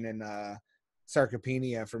reduction in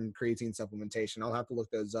sarcopenia from creatine supplementation. I'll have to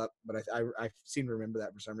look those up, but I seem to remember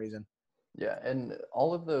that for some reason. Yeah, and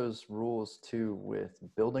all of those rules too with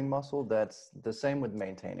building muscle, that's the same with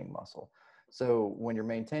maintaining muscle. So when you're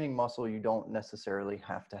maintaining muscle, you don't necessarily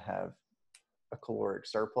have to have a caloric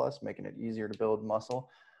surplus, making it easier to build muscle.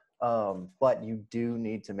 But you do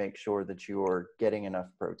need to make sure that you're getting enough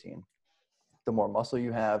protein. The more muscle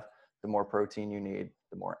you have, the more protein you need.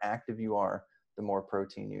 The more active you are, the more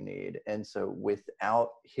protein you need. And so without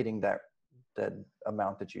hitting that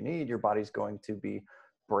amount that you need, your body's going to be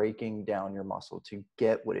breaking down your muscle to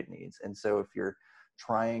get what it needs. And so if you're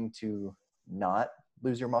trying to not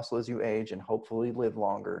lose your muscle as you age and hopefully live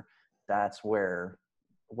longer, that's where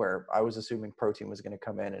I was assuming protein was going to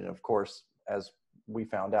come in. And of course, as we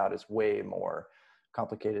found out, it's way more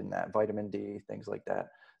complicated than that. Vitamin D, things like that,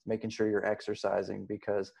 making sure you're exercising,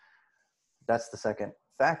 because that's the second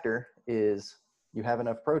factor is you have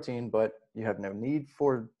enough protein, but you have no need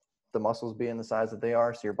for the muscles being the size that they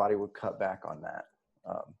are. So your body would cut back on that.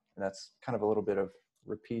 And that's kind of a little bit of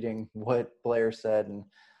repeating what Blair said. And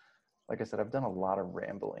like I said, I've done a lot of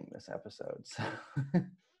rambling this episode. So.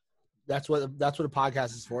 That's what a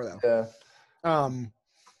podcast is for, though.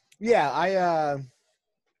 Yeah.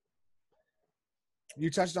 You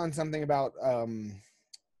touched on something about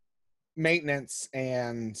maintenance,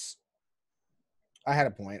 and I had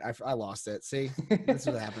a point. I lost it. See, this is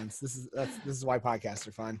what happens. This is why podcasts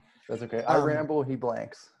are fun. That's okay. I ramble. He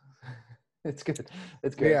blanks. It's good.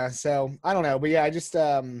 It's good. Yeah. So I don't know, but yeah, I just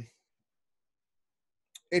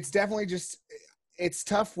it's definitely just, it's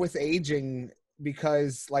tough with aging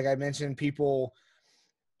because, like I mentioned, people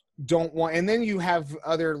don't want, and then you have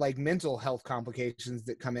other like mental health complications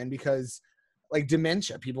that come in because, like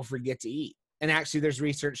dementia, people forget to eat. And actually there's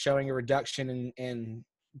research showing a reduction in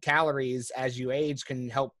calories as you age can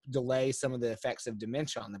help delay some of the effects of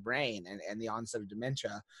dementia on the brain and the onset of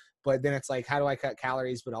dementia. But then it's like, how do I cut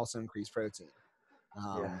calories but also increase protein?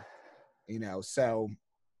 You know, so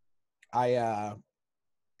yeah,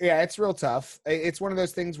 it's real tough. It's one of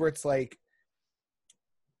those things where it's like,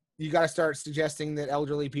 you got to start suggesting that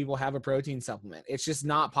elderly people have a protein supplement. It's just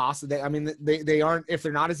not possible. I mean, they aren't, if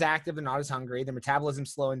they're not as active, they're not as hungry, their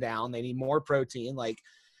metabolism's slowing down, they need more protein. Like,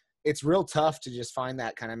 it's real tough to just find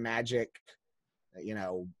that kind of magic, you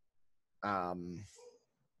know,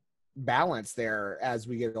 balance there as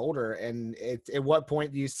we get older. And at what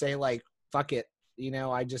point do you say, like, fuck it, you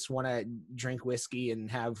know, I just want to drink whiskey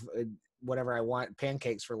and have whatever I want,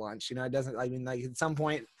 pancakes for lunch. You know, it doesn't, I mean, like at some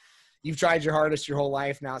point you've tried your hardest your whole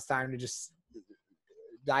life. Now it's time to just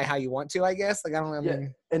die how you want to, I guess. Like, I don't know. Yeah.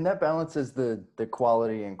 And that balances the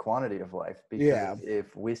quality and quantity of life, because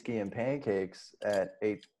if whiskey and pancakes at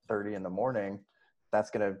 8:30 in the morning,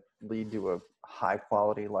 that's going to lead to a high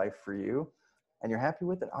quality life for you and you're happy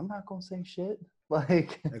with it, I'm not going to say shit.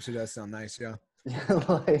 Like, actually does sound nice. Yeah.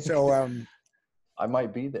 Like, so, I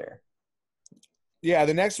might be there. Yeah.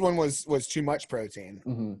 The next one was too much protein.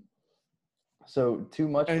 Mm-hmm. So too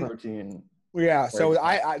much protein. Yeah. So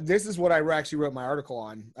I this is what I actually wrote my article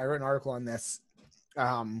on. I wrote an article on this.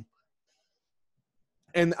 And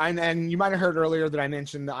you might have heard earlier that I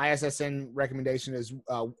mentioned the ISSN recommendation is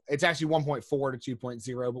it's actually 1.4 to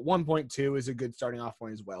 2.0, but 1.2 is a good starting off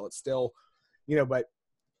point as well. It's still, you know, but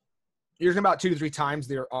you're talking about 2 to 3 times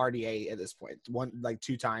their RDA at this point. 2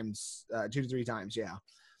 to 3 times. Yeah.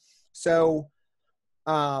 So,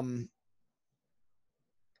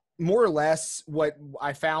 more or less what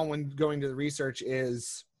I found when going to the research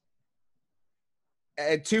is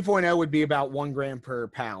at 2.0 would be about 1 gram per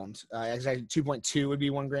pound. Actually 2.2 would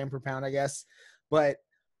be 1 gram per pound, I guess. But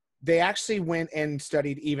they actually went and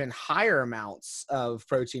studied even higher amounts of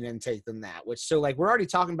protein intake than that, which, so like we're already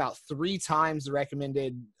talking about 3 times the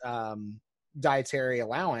recommended dietary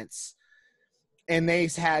allowance. And they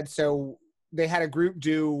had a group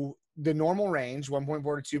do the normal range,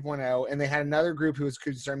 1.4 to 2.0, and they had another group who was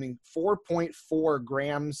consuming 4.4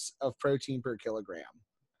 grams of protein per kilogram.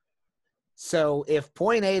 So if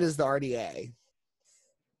 0.8 is the RDA,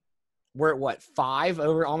 we're at what, 5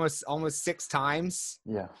 over almost 6 times?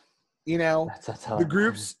 Yeah. You know, that's the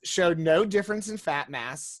groups showed no difference in fat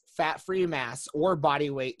mass, fat-free mass, or body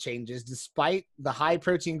weight changes, despite the high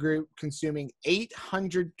protein group consuming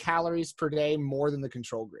 800 calories per day more than the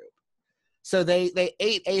control group. So they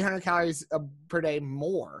ate 800 calories per day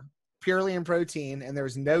more purely in protein, and there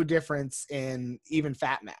was no difference in even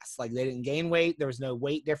fat mass. Like, they didn't gain weight. There was no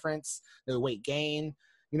weight difference, no weight gain.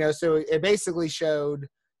 You know, so it basically showed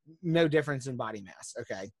no difference in body mass.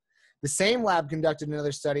 Okay. The same lab conducted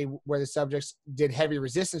another study where the subjects did heavy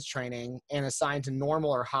resistance training and assigned to normal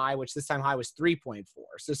or high, which this time high was 3.4.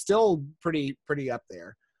 So still pretty up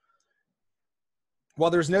there. While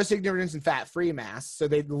there's no significance in fat-free mass, so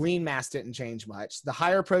the lean mass didn't change much, the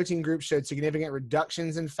higher protein group showed significant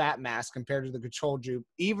reductions in fat mass compared to the control group,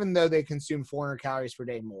 even though they consumed 400 calories per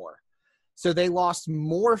day more. So they lost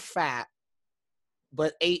more fat,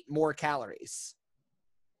 but ate more calories.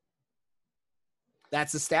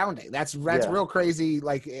 That's astounding. That's real crazy,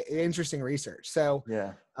 like, interesting research. So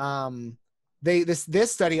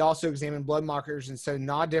this study also examined blood markers and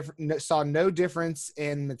saw no difference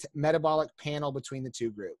in the metabolic panel between the two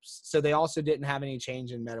groups. So they also didn't have any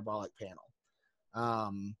change in metabolic panel.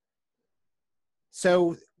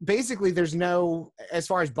 So basically there's no, as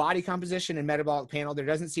far as body composition and metabolic panel, there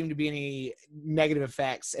doesn't seem to be any negative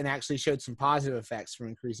effects, and actually showed some positive effects from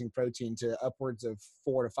increasing protein to upwards of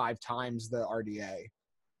 4 to 5 times the RDA.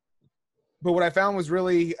 But what I found was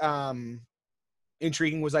really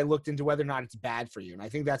intriguing was I looked into whether or not it's bad for you. And I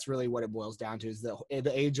think that's really what it boils down to, is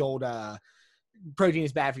the age old protein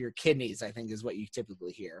is bad for your kidneys, I think is what you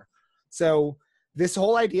typically hear. So this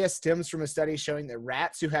whole idea stems from a study showing that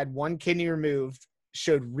rats who had one kidney removed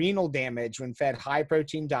showed renal damage when fed high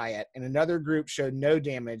protein diet, and another group showed no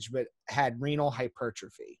damage but had renal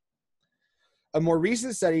hypertrophy. A more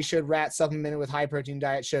recent study showed rats supplemented with high protein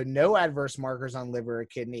diet showed no adverse markers on liver or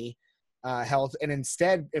kidney health, and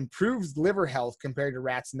instead improved liver health compared to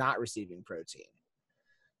rats not receiving protein.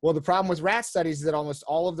 Well, the problem with rat studies is that almost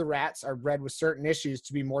all of the rats are bred with certain issues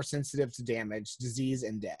to be more sensitive to damage, disease,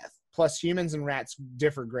 and death. Plus, humans and rats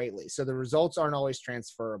differ greatly, so the results aren't always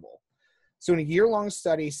transferable. So in a year-long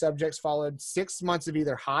study, subjects followed 6 months of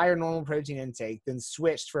either high or normal protein intake, then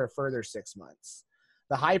switched for a further 6 months.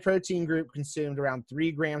 The high protein group consumed around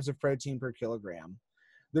 3 grams of protein per kilogram.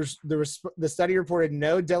 The study reported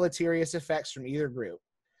no deleterious effects from either group.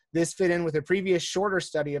 This fit in with a previous shorter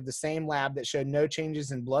study of the same lab that showed no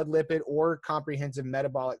changes in blood lipid or comprehensive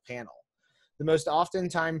metabolic panel. The most often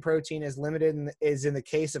time protein is limited is in the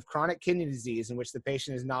case of chronic kidney disease, in which the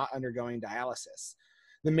patient is not undergoing dialysis.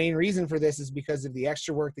 The main reason for this is because of the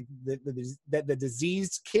extra work that the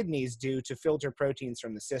diseased kidneys do to filter proteins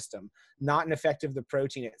from the system, not an effect of the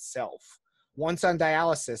protein itself. Once on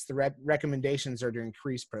dialysis, the recommendations are to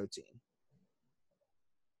increase protein.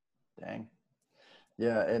 Dang.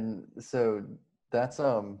 Yeah, and so that's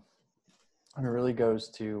it really goes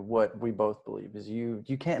to what we both believe is you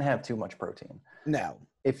can't have too much protein. No.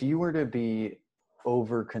 If you were to be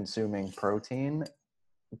over consuming protein,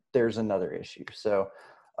 there's another issue. So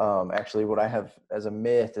actually what I have as a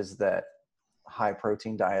myth is that high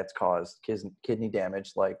protein diets cause kidney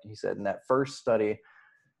damage, like he said in that first study.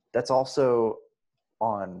 That's also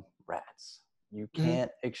on rats. You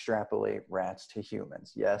can't extrapolate rats to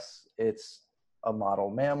humans. Yes, it's a model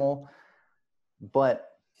mammal, but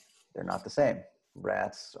they're not the same.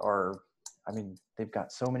 Rats are, they've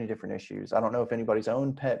got so many different issues. I don't know if anybody's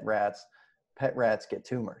owned pet rats. Pet rats get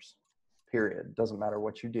tumors, period. Doesn't matter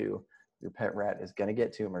what you do. Your pet rat is going to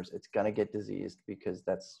get tumors. It's going to get diseased, because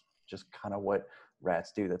that's just kind of what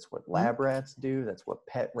rats do. That's what lab rats do. That's what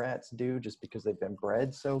pet rats do, just because they've been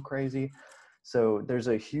bred so crazy. So there's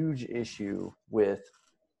a huge issue with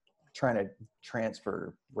trying to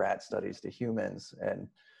transfer rat studies to humans. And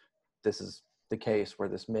this is the case where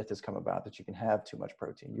this myth has come about that you can have too much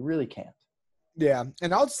protein. You really can't. Yeah.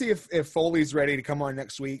 And I'll see if Foley's ready to come on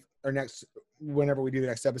next week, or whenever we do the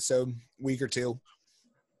next episode, week or two,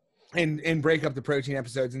 and break up the protein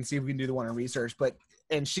episodes and see if we can do the one on research.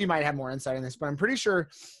 And she might have more insight on this, but I'm pretty sure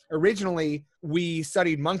originally we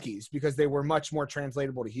studied monkeys because they were much more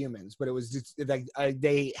translatable to humans, but it was just like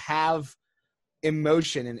they have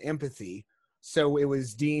emotion and empathy, so it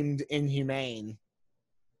was deemed inhumane.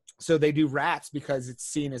 So they do rats because it's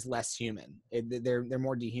seen as less human. They're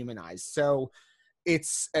more dehumanized. So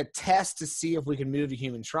it's a test to see if we can move to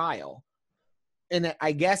human trial. And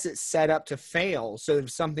I guess it's set up to fail. So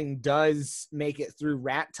if something does make it through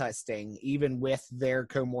rat testing, even with their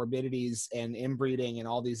comorbidities and inbreeding and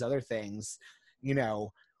all these other things,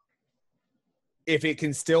 if it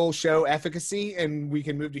can still show efficacy and we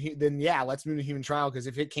can move to, then yeah, let's move to human trial. Because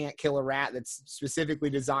if it can't kill a rat that's specifically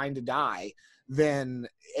designed to die, then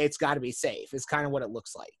it's got to be safe. It's kind of what it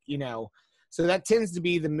looks like, So that tends to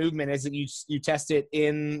be the movement, is that you test it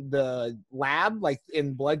in the lab, like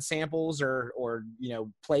in blood samples or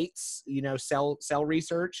plates, cell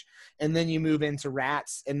research, and then you move into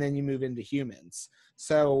rats, and then you move into humans.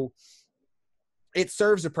 So it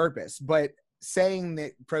serves a purpose, but saying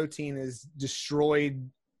that protein is destroying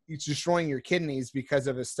your kidneys because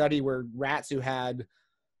of a study where rats who had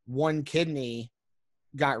one kidney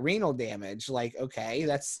got renal damage, like, okay,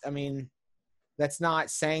 that's not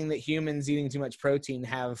saying that humans eating too much protein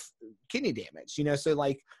have kidney damage, So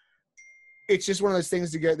like, it's just one of those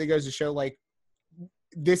things that goes to show, like,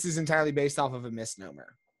 this is entirely based off of a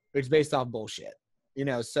misnomer. It's based off bullshit,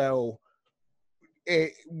 So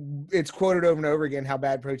it's quoted over and over again how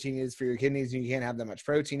bad protein is for your kidneys, and you can't have that much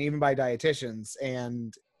protein, even by dietitians,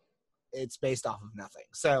 and it's based off of nothing.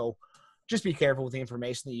 So just be careful with the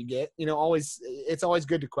information that you get. It's always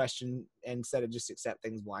good to question instead of just accept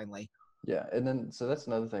things blindly. Yeah, and then so that's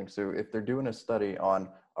another thing. So if they're doing a study on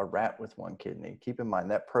a rat with one kidney, keep in mind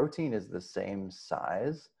that protein is the same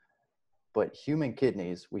size, but human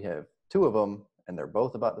kidneys, we have 2 of them, and they're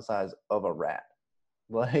both about the size of a rat.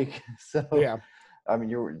 Like, so yeah. I mean,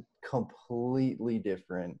 you're completely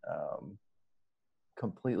different.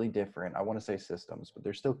 Completely different. I want to say systems, but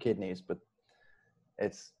they're still kidneys, but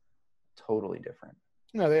it's totally different.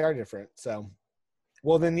 No, they are different. So,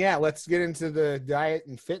 well, then, yeah, let's get into the diet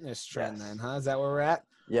and fitness trend then, huh? Is that where we're at?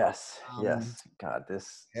 Yes. God,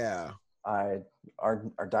 yeah. Our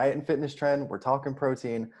diet and fitness trend, we're talking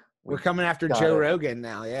protein. We're coming after Joe Rogan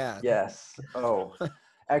now. Yeah. Yes. Oh,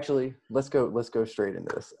 actually, let's go straight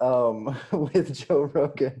into this. With Joe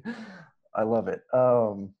Rogan. I love it.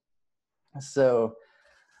 So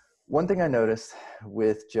one thing I noticed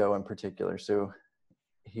with Joe in particular, so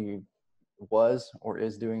he was or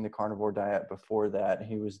is doing the carnivore diet. Before that,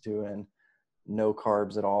 he was doing no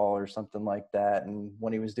carbs at all or something like that. And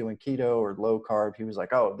when he was doing keto or low carb, he was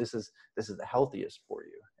like, oh, this is the healthiest for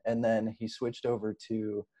you. And then he switched over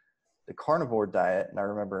to the carnivore diet. And I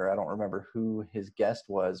don't remember who his guest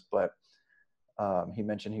was, but he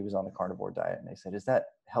mentioned he was on the carnivore diet. And they said, is that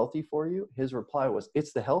healthy for you? His reply was,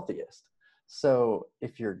 it's the healthiest. So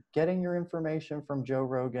if you're getting your information from Joe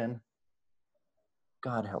Rogan,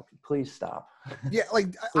 God help you, please stop. Yeah, like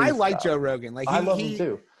I like Joe Rogan. Like I love him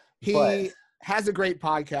too. He has a great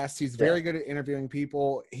podcast. He's very good at interviewing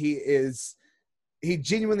people. He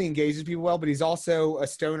genuinely engages people well, but he's also a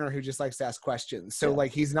stoner who just likes to ask questions. So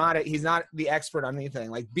like he's not the expert on anything.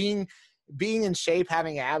 Like being in shape,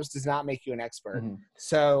 having abs does not make you an expert. Mm-hmm.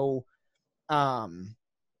 So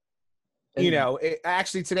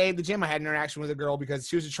actually today at the gym I had an interaction with a girl because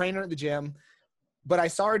she was a trainer at the gym, but I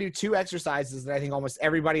saw her do 2 exercises that I think almost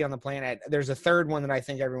everybody on the planet, there's a third one that I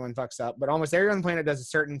think everyone fucks up, but almost everyone on the planet does a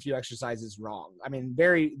certain few exercises wrong. I mean,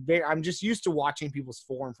 very, very, I'm just used to watching people's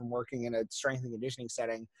form from working in a strength and conditioning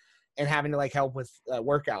setting and having to like help with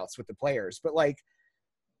workouts with the players. But like,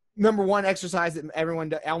 number one exercise that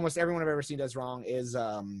almost everyone I've ever seen does wrong is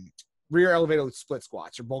rear elevated split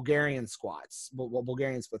squats or Bulgarian squats,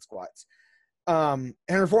 Bulgarian split squats. And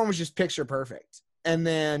her form was just picture perfect. And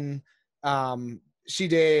then she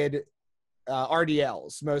did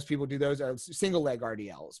RDLs. Most people do those, single leg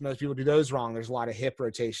RDLs. Most people do those wrong. There's a lot of hip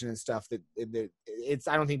rotation and stuff that it's,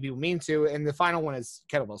 I don't think people mean to. And the final one is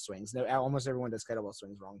kettlebell swings. No, almost everyone does kettlebell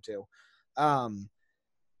swings wrong too.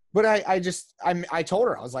 But I told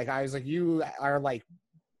her, I was like, you are like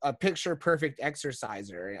a picture perfect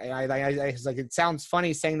exerciser. I was like, it sounds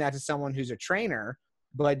funny saying that to someone who's a trainer,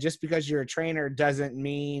 but just because you're a trainer doesn't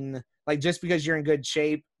mean, like, just because you're in good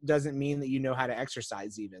shape doesn't mean that you know how to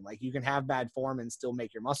exercise even. Like, you can have bad form and still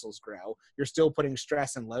make your muscles grow. You're still putting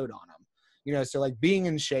stress and load on them. So like being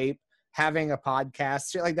in shape, having a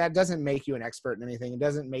podcast, shit like that doesn't make you an expert in anything. It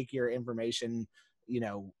doesn't make your information,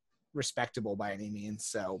 respectable by any means.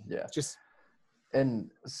 So yeah, just. And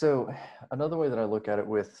so another way that I look at it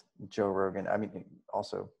with Joe Rogan, I mean,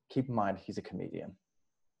 also keep in mind, he's a comedian.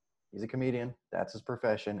 He's a comedian. That's his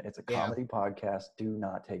profession. It's a comedy podcast. Do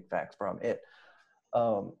not take facts from it.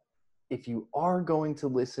 If you are going to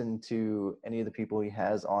listen to any of the people he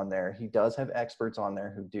has on there, he does have experts on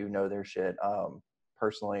there who do know their shit.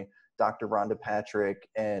 Personally, Dr. Rhonda Patrick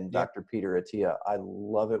and Dr. Peter Attia, I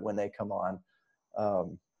love it when they come on.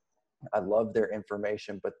 I love their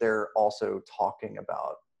information, but they're also talking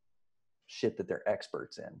about shit that they're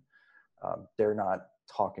experts in. They're not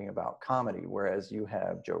talking about comedy, whereas you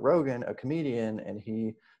have Joe Rogan, a comedian, and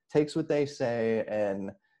he takes what they say,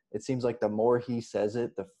 and it seems like the more he says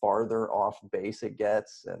it, the farther off base it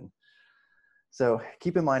gets. And so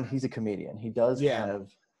keep in mind, he's a comedian. He does have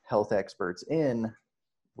health experts in,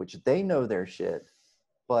 which they know their shit,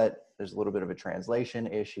 but there's a little bit of a translation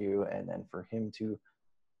issue, and then for him to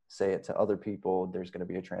say it to other people, there's going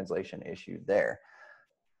to be a translation issue there.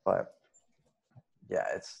 But yeah,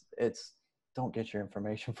 it's don't get your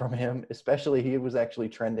information from him. Especially, he was actually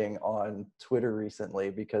trending on Twitter recently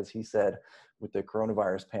because he said with the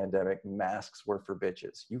coronavirus pandemic, masks were for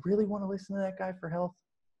bitches. You really want to listen to that guy for health?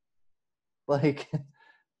 Like,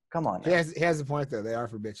 come on. He has a point though. They are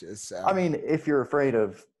for bitches. So. I mean, if you're afraid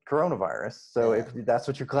of coronavirus, so if that's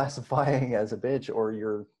what you're classifying as a bitch, or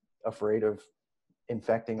you're afraid of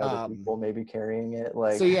infecting other people, maybe carrying it,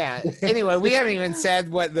 like. So yeah. Anyway, we haven't even said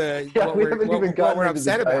what we're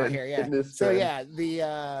upset about here. Yeah. So yeah,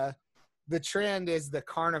 the trend is the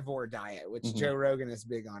carnivore diet, which Joe Rogan is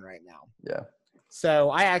big on right now. Yeah. So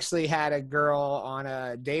I actually had a girl on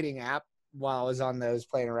a dating app while I was on those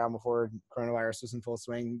playing around before coronavirus was in full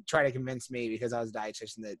swing, try to convince me because I was a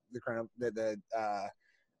dietitian that the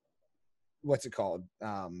what's it called?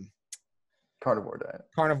 Carnivore diet.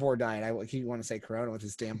 Carnivore diet. I keep want to say Corona with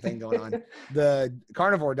this damn thing going on. The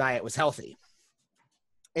carnivore diet was healthy.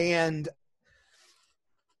 And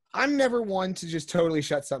I'm never one to just totally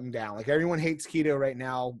shut something down. Like, everyone hates keto right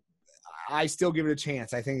now. I still give it a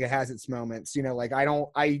chance. I think it has its moments. You know, like I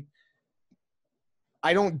don't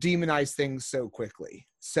demonize things so quickly.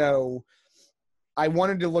 So I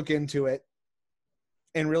wanted to look into it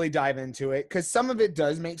and really dive into it because some of it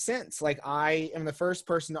does make sense. Like I am the first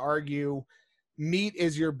person to argue meat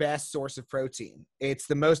is your best source of protein. It's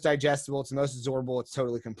the most digestible. It's the most absorbable. It's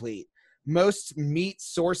totally complete. Most meat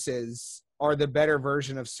sources are the better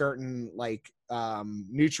version of certain like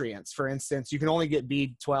nutrients. For instance, you can only get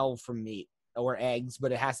B12 from meat or eggs,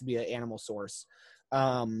 but it has to be an animal source.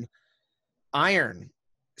 Iron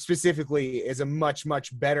specifically is a much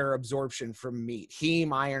better absorption from meat.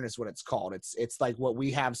 Heme iron is what it's called. It's like what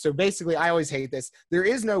we have. So basically, I always hate this. There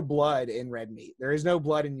is no blood in red meat. There is no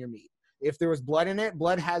blood in your meat. If there was blood in it,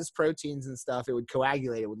 blood has proteins and stuff. It would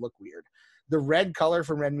coagulate. It would look weird. The red color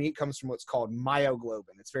from red meat comes from what's called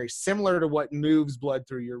myoglobin. It's very similar to what moves blood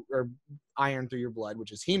through your, or iron through your blood,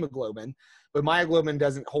 which is hemoglobin, but myoglobin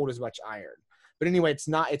doesn't hold as much iron. But anyway,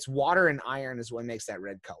 it's water and iron is what makes that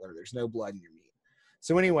red color. There's no blood in your meat.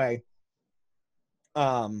 So anyway,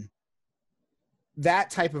 that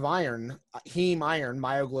type of iron, heme iron,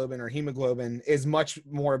 myoglobin or hemoglobin, is much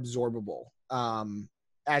more absorbable.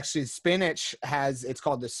 Actually, spinach has, it's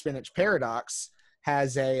called the spinach paradox,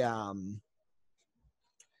 has a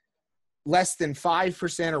less than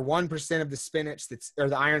 5% or 1% of the spinach or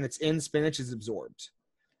the iron that's in spinach is absorbed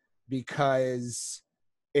because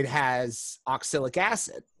it has oxalic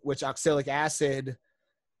acid, which oxalic acid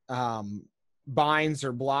binds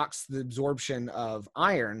or blocks the absorption of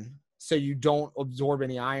iron. So you don't absorb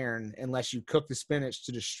any iron unless you cook the spinach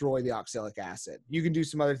to destroy the oxalic acid. You can do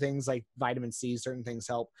some other things like vitamin C, certain things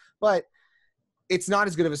help, but it's not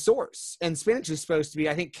as good of a source. And spinach is supposed to be,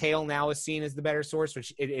 I think kale now is seen as the better source,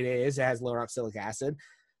 which it is. It has lower oxalic acid.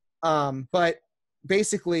 But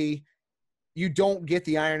basically, you don't get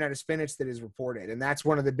the iron out of spinach that is reported. And that's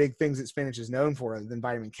one of the big things that spinach is known for, other than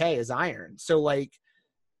vitamin K, is iron. So like,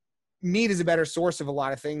 meat is a better source of a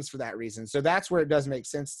lot of things for that reason. So that's where it does make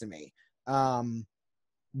sense to me.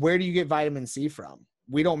 Where do you get vitamin C from?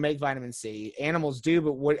 We don't make vitamin C. Animals do,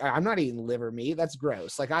 but I'm not eating liver meat. That's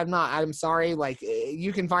gross. Like I'm sorry. Like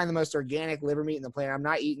you can find the most organic liver meat in the planet. I'm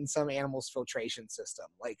not eating some animal's filtration system.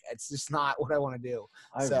 Like it's just not what I want to do.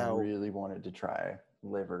 I really wanted to try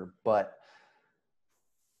liver, but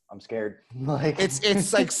I'm scared. Like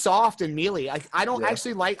it's like soft and mealy. Like I don't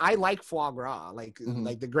actually I like foie gras, like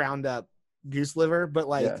like the ground up goose liver, but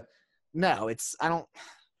like no,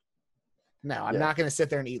 I'm not going to sit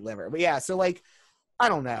there and eat liver. But yeah, so like I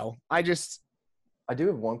don't know. I do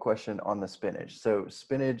have one question on the spinach. So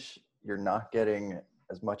spinach, you're not getting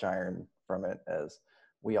as much iron from it as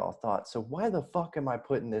we all thought. So why the fuck am I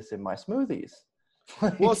putting this in my smoothies?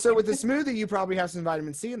 Well, so with the smoothie, you probably have some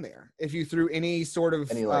vitamin C in there. If you threw any sort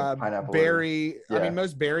of like pineapple berry, I mean,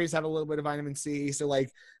 most berries have a little bit of vitamin C, so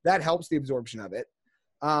like that helps the absorption of it.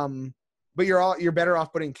 But you're better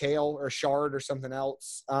off putting kale or chard or something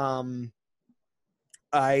else.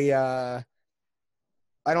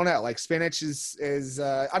 I don't know. Like spinach is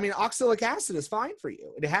I mean, oxalic acid is fine for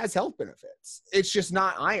you. It has health benefits. It's just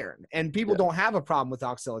not iron. And people don't have a problem with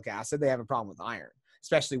oxalic acid. They have a problem with iron,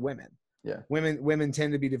 especially women. Yeah. Women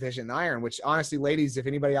tend to be deficient in iron, which honestly, ladies, if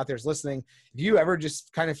anybody out there is listening, if you ever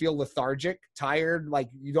just kind of feel lethargic, tired, like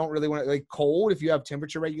you don't really want to, like cold, if you have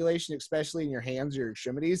temperature regulation, especially in your hands or your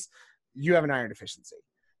extremities, you have an iron deficiency.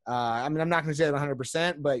 I mean, I'm not going to say that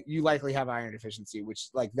 100%, but you likely have iron deficiency, which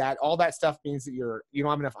like that, all that stuff means that you don't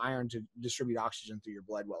have enough iron to distribute oxygen through your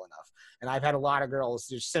blood well enough. And I've had a lot of girls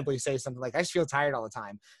just simply say something like, I just feel tired all the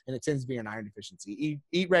time. And it tends to be an iron deficiency.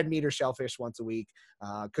 Eat red meat or shellfish once a week,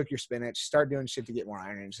 cook your spinach, start doing shit to get more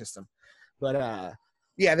iron in your system. But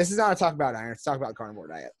yeah, this is not a talk about iron. It's talk about carnivore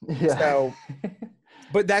diet. Yeah. So,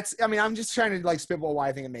 but I mean, I'm just trying to like spitball why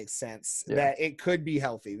I think it makes sense that it could be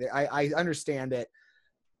healthy. I understand it.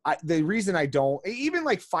 The reason I don't, even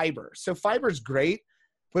like fiber. So fiber is great,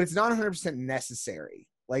 but it's not 100% necessary.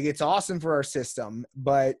 Like it's awesome for our system,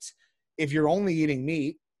 but if you're only eating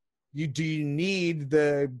meat, you need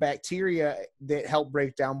the bacteria that help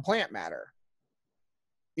break down plant matter.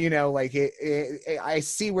 You know, like I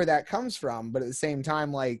see where that comes from, but at the same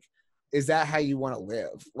time, like, is that how you want to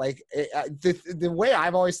live? Like the way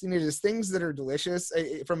I've always seen it is things that are delicious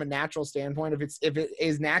from a natural standpoint. If it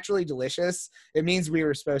is naturally delicious, it means we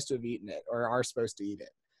were supposed to have eaten it or are supposed to eat it.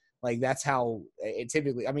 Like that's how it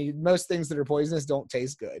typically, I mean, most things that are poisonous don't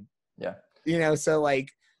taste good. Yeah. You know, so like,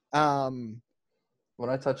 when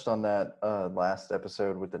I touched on that last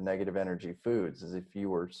episode with the negative energy foods is if you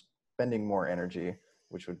were spending more energy,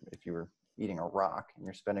 which would, if you were eating a rock and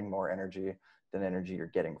you're spending more energy than energy you're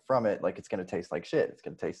getting from it, like it's going to taste like shit. It's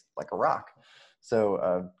going to taste like a rock.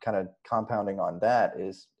 So kind of compounding on that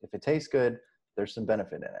is, if it tastes good, there's some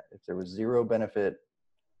benefit in it. If there was zero benefit,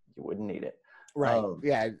 you wouldn't need it. Right.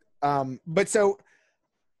 Yeah. But so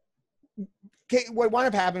what wound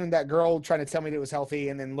up happening, that girl trying to tell me that it was healthy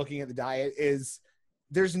and then looking at the diet, is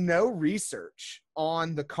there's no research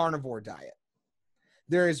on the carnivore diet.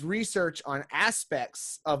 There is research on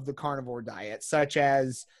aspects of the carnivore diet, such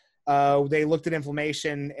as they looked at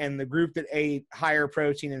inflammation, and the group that ate higher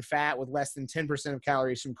protein and fat with less than 10% of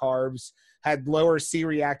calories from carbs had lower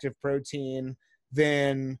C-reactive protein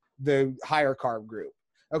than the higher carb group.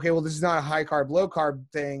 Okay, well, this is not a high carb, low carb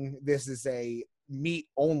thing. This is a meat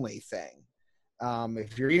only thing.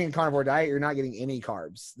 If you're eating a carnivore diet, you're not getting any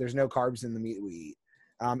carbs. There's no carbs in the meat we eat.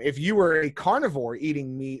 If you were a carnivore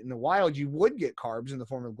eating meat in the wild, you would get carbs in the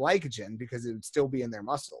form of glycogen because it would still be in their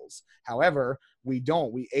muscles. However, we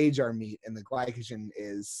don't. We age our meat, and the glycogen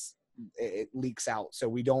it leaks out. So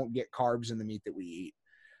we don't get carbs in the meat that we eat.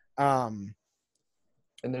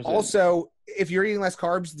 And there's also, if you're eating less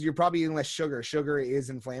carbs, you're probably eating less sugar. Sugar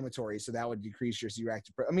is inflammatory, so that would decrease your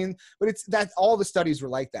C-reactive. I mean, but it's that all the studies were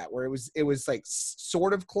like that, where it was like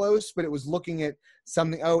sort of close, but it was looking at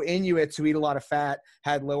something. Oh, Inuits who eat a lot of fat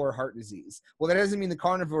had lower heart disease. Well, that doesn't mean the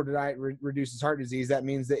carnivore diet reduces heart disease. That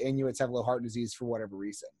means that Inuits have low heart disease for whatever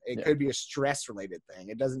reason. It could be a stress-related thing.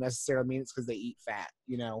 It doesn't necessarily mean it's because they eat fat.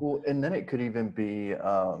 You know. Well, and then it could even be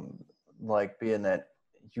like being that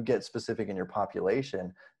you get specific in your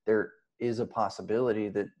population, there is a possibility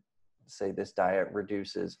that, say, this diet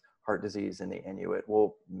reduces heart disease in the Inuit.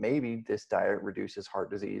 Well, maybe this diet reduces heart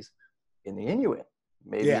disease in the Inuit.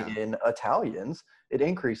 Maybe in Italians, it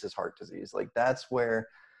increases heart disease. Like, that's where,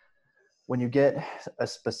 when you get a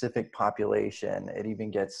specific population, it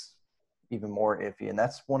even gets even more iffy. And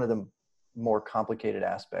that's one of the more complicated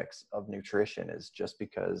aspects of nutrition, is just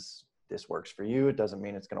because this works for you, it doesn't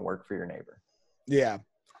mean it's going to work for your neighbor. Yeah.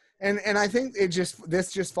 And I think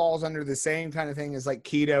this just falls under the same kind of thing as like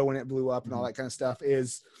keto when it blew up and all that kind of stuff.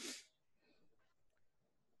 Is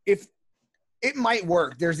if it might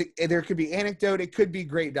work, there could be anecdote, it could be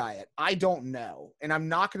great diet. I don't know. And I'm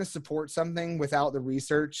not going to support something without the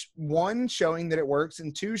research, one, showing that it works,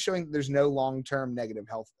 and two, showing that there's no long-term negative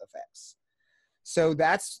health effects. So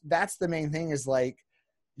that's the main thing, is like,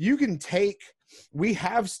 we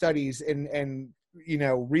have studies and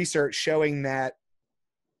research showing that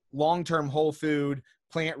long-term whole food,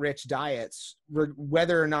 plant-rich diets,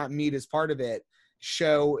 whether or not meat is part of it,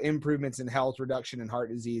 show improvements in health, reduction in heart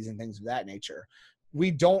disease, and things of that nature.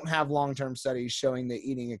 We don't have long-term studies showing that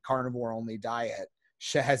eating a carnivore-only diet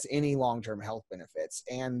has any long-term health benefits,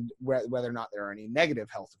 and whether or not there are any negative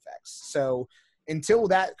health effects. So until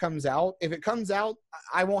that comes out, if it comes out,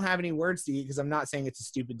 I won't have any words to eat, because I'm not saying it's a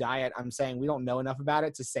stupid diet. I'm saying we don't know enough about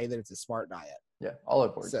it to say that it's a smart diet. Yeah, I'll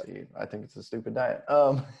have words to eat. I think it's a stupid diet.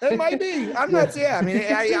 It might be. I'm not. Yeah, I mean,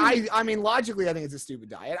 I mean, logically, I think it's a stupid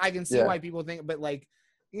diet. I can see why people think, but like,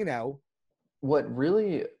 what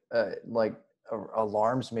really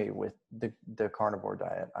alarms me with the carnivore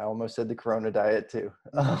diet, I almost said the Corona diet too,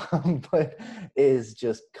 but is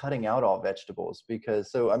just cutting out all vegetables.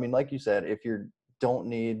 Because, so I mean, like you said, if you don't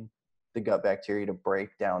need the gut bacteria to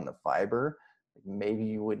break down the fiber, maybe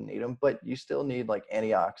you wouldn't eat them, but you still need like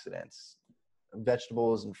antioxidants.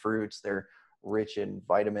 Vegetables and fruits, they're rich in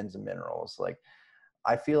vitamins and minerals. Like,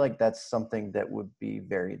 I feel like that's something that would be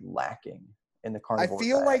very lacking in the carnivore diet. I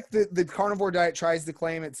feel like the carnivore diet tries to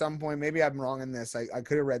claim at some point, maybe I'm wrong in this, I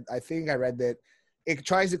could have read, I think I read that it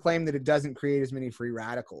tries to claim that it doesn't create as many free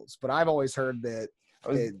radicals, but I've always heard that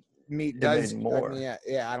meat does more.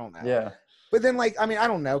 I don't know. Yeah. But then, like, I mean, I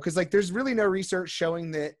don't know, because like there's really no research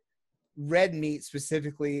showing that red meat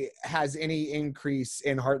specifically has any increase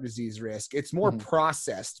in heart disease risk. It's more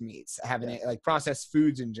processed meats having like processed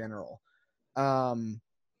foods in general.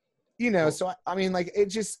 So I mean, like, it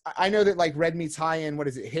just, I know that like red meat's high in,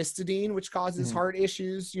 histidine, which causes heart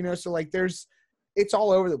issues, so like it's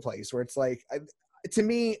all over the place, where it's like, to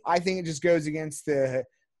me, I think it just goes against the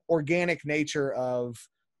organic nature of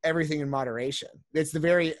everything in moderation. It's the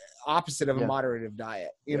very opposite of a moderative diet,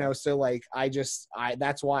 you know? So like,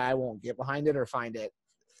 that's why I won't get behind it or find it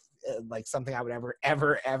like something I would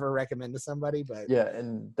ever recommend to somebody. But yeah.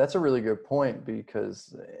 And that's a really good point,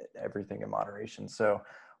 because everything in moderation. So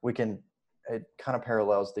it kind of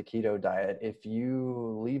parallels the keto diet. If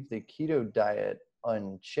you leave the keto diet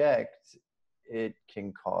unchecked, it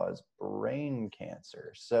can cause brain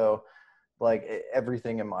cancer. So like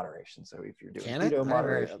everything in moderation. So if you're doing Can it? keto,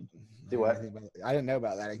 moderation, do what? I didn't know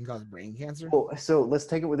about that. It can cause brain cancer. Well, so let's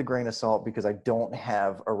take it with a grain of salt because I don't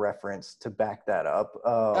have a reference to back that up.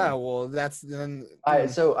 Oh well, that's then. I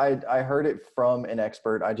heard it from an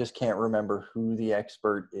expert. I just can't remember who the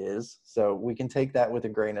expert is. So we can take that with a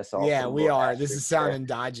grain of salt. Yeah, we are. This is sounding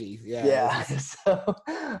dodgy. Yeah. So,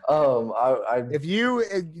 if you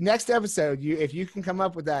next episode, if you can come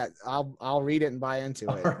up with that, I'll read it and buy into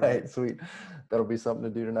it. All right, sweet. That'll be something to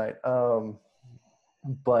do tonight.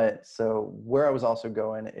 But so where I was also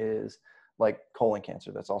going is like colon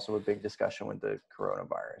cancer. That's also a big discussion with the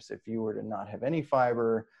coronavirus. If you were to not have any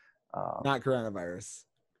fiber, not coronavirus,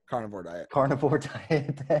 carnivore diet. Carnivore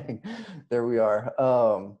diet thing. There we are.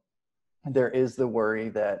 There is the worry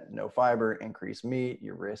that no fiber, increased meat,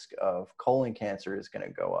 your risk of colon cancer is going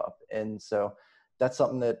to go up. And so that's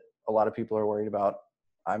something that a lot of people are worried about.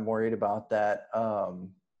 I'm worried about that.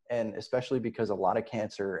 And especially because a lot of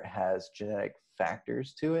cancer has genetic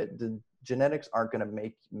factors to it. The genetics aren't going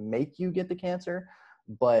to make you get the cancer,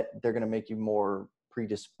 but they're going to make you more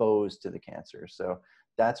predisposed to the cancer. So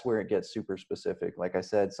that's where it gets super specific. Like I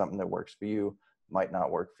said, something that works for you might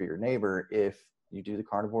not work for your neighbor. If you do the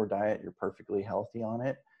carnivore diet, you're perfectly healthy on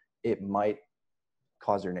it, it might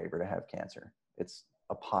cause your neighbor to have cancer. It's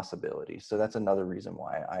a possibility. So that's another reason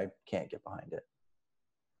why I can't get behind it.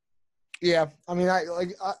 Yeah, I mean,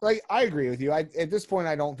 I agree with you. At this point,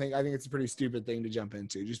 I think it's a pretty stupid thing to jump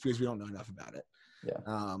into just because we don't know enough about it.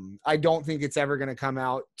 Yeah. I don't think it's ever going to come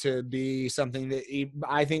out to be something that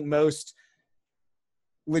I think most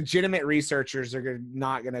legitimate researchers are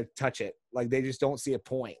not going to touch it. Like they just don't see a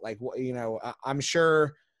point. Like, you know, I'm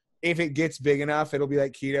sure if it gets big enough, it'll be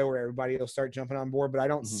like keto where everybody will start jumping on board, but I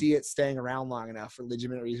don't see it staying around long enough for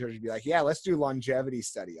legitimate researchers to be like, yeah, let's do longevity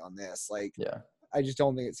study on this. Like, yeah. I just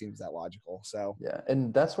don't think it seems that logical. So yeah,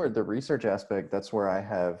 and that's where the research aspect, that's where I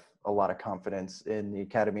have a lot of confidence in the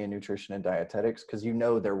Academy of Nutrition and Dietetics, because you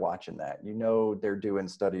know they're watching that. You know they're doing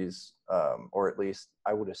studies, or at least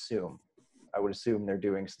I would assume they're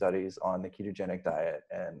doing studies on the ketogenic diet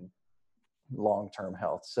and long-term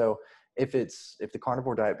health. So if the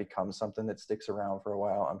carnivore diet becomes something that sticks around for a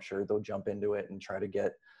while, I'm sure they'll jump into it and try to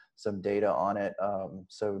get some data on it.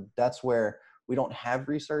 So that's where we don't have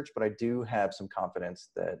research, but I do have some confidence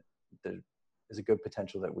that there is a good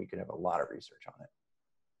potential that we could have a lot of research on it.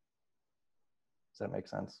 Does that make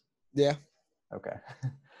sense? Yeah. Okay.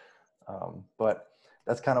 But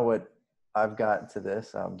that's kind of what I've got to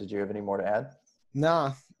this. Did you have any more to add?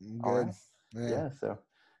 Nah, good. Right. Yeah. So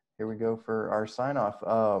here we go for our sign off.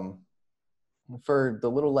 For the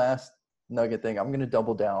little last nugget thing, I'm going to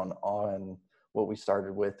double down on what we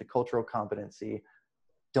started with, the cultural competency.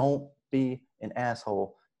 Don't be an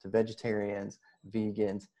asshole to vegetarians,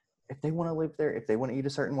 vegans. If they want to live there, if they want to eat a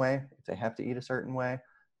certain way, if they have to eat a certain way,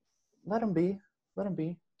 let them be. Let them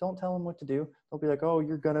be. Don't tell them what to do. Don't be like, oh,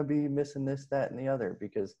 you're going to be missing this, that, and the other,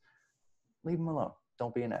 because leave them alone.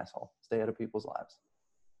 Don't be an asshole. Stay out of people's lives.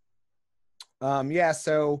 Yeah,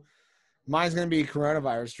 so mine's going to be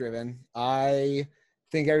coronavirus driven. I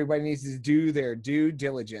think everybody needs to do their due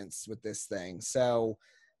diligence with this thing. So,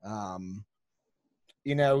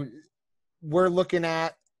 you know, we're looking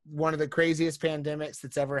at one of the craziest pandemics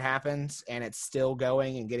that's ever happened, and it's still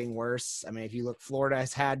going and getting worse. I mean, if you look, Florida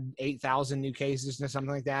has had 8,000 new cases or something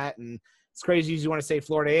like that. And it's crazy as you want to say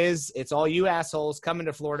Florida is. It's all you assholes coming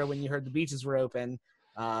to Florida when you heard the beaches were open.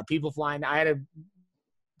 People flying. I had a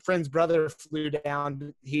friend's brother flew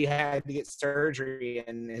down. He had to get surgery,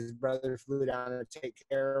 and his brother flew down to take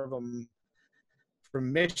care of him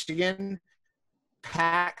from Michigan.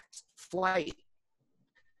 Packed flight.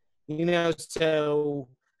 You know, so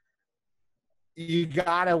you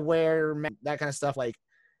gotta wear that kind of stuff. Like,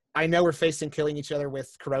 I know we're facing killing each other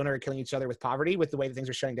with corona or killing each other with poverty with the way that things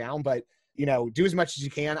are shutting down, but you know, do as much as you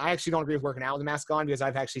can. I actually don't agree with working out with the mask on, because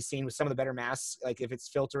I've actually seen with some of the better masks, like if it's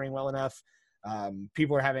filtering well enough,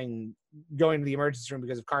 people are going to the emergency room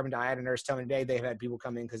because of carbon dioxide. A nurse telling me today they've had people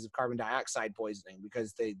come in because of carbon dioxide poisoning,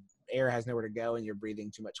 because the air has nowhere to go and you're breathing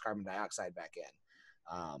too much carbon dioxide back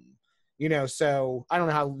in. You know, so I don't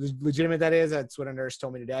know how legitimate that is. That's what a nurse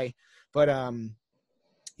told me today. But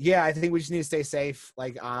yeah, I think we just need to stay safe.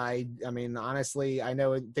 Like, I mean, honestly, I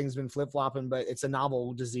know things have been flip-flopping, but it's a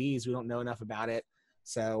novel disease. We don't know enough about it.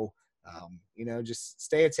 So, you know, just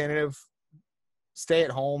stay attentive, stay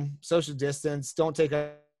at home, social distance, don't take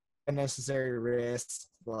unnecessary risks.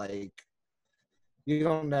 Like, you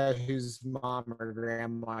don't know whose mom or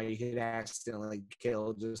grandma you could accidentally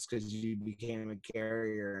kill just because you became a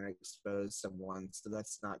carrier and exposed someone. So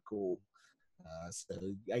that's not cool. So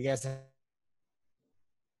I guess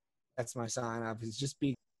that's my sign off, is just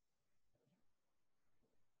be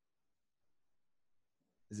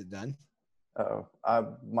Is it done? Oh,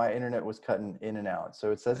 my internet was cutting in and out.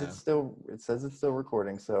 So it says it's still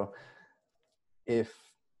recording. So if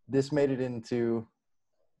this made it into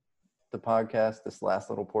the podcast, this last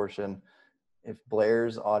little portion, if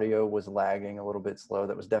Blair's audio was lagging a little bit slow,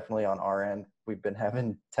 that was definitely on our end. We've been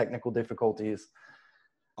having technical difficulties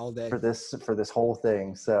All day for this whole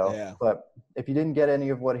thing. So, Yeah. but if you didn't get any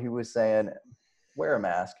of what he was saying, wear a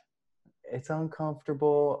mask. It's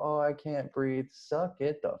uncomfortable. Oh, I can't breathe. Suck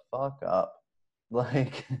it the fuck up.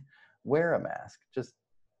 Like, wear a mask. Just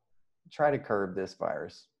try to curb this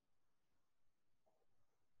virus.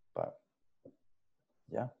 But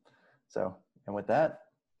yeah. So, and with that,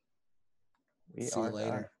 See you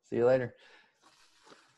later. See you later.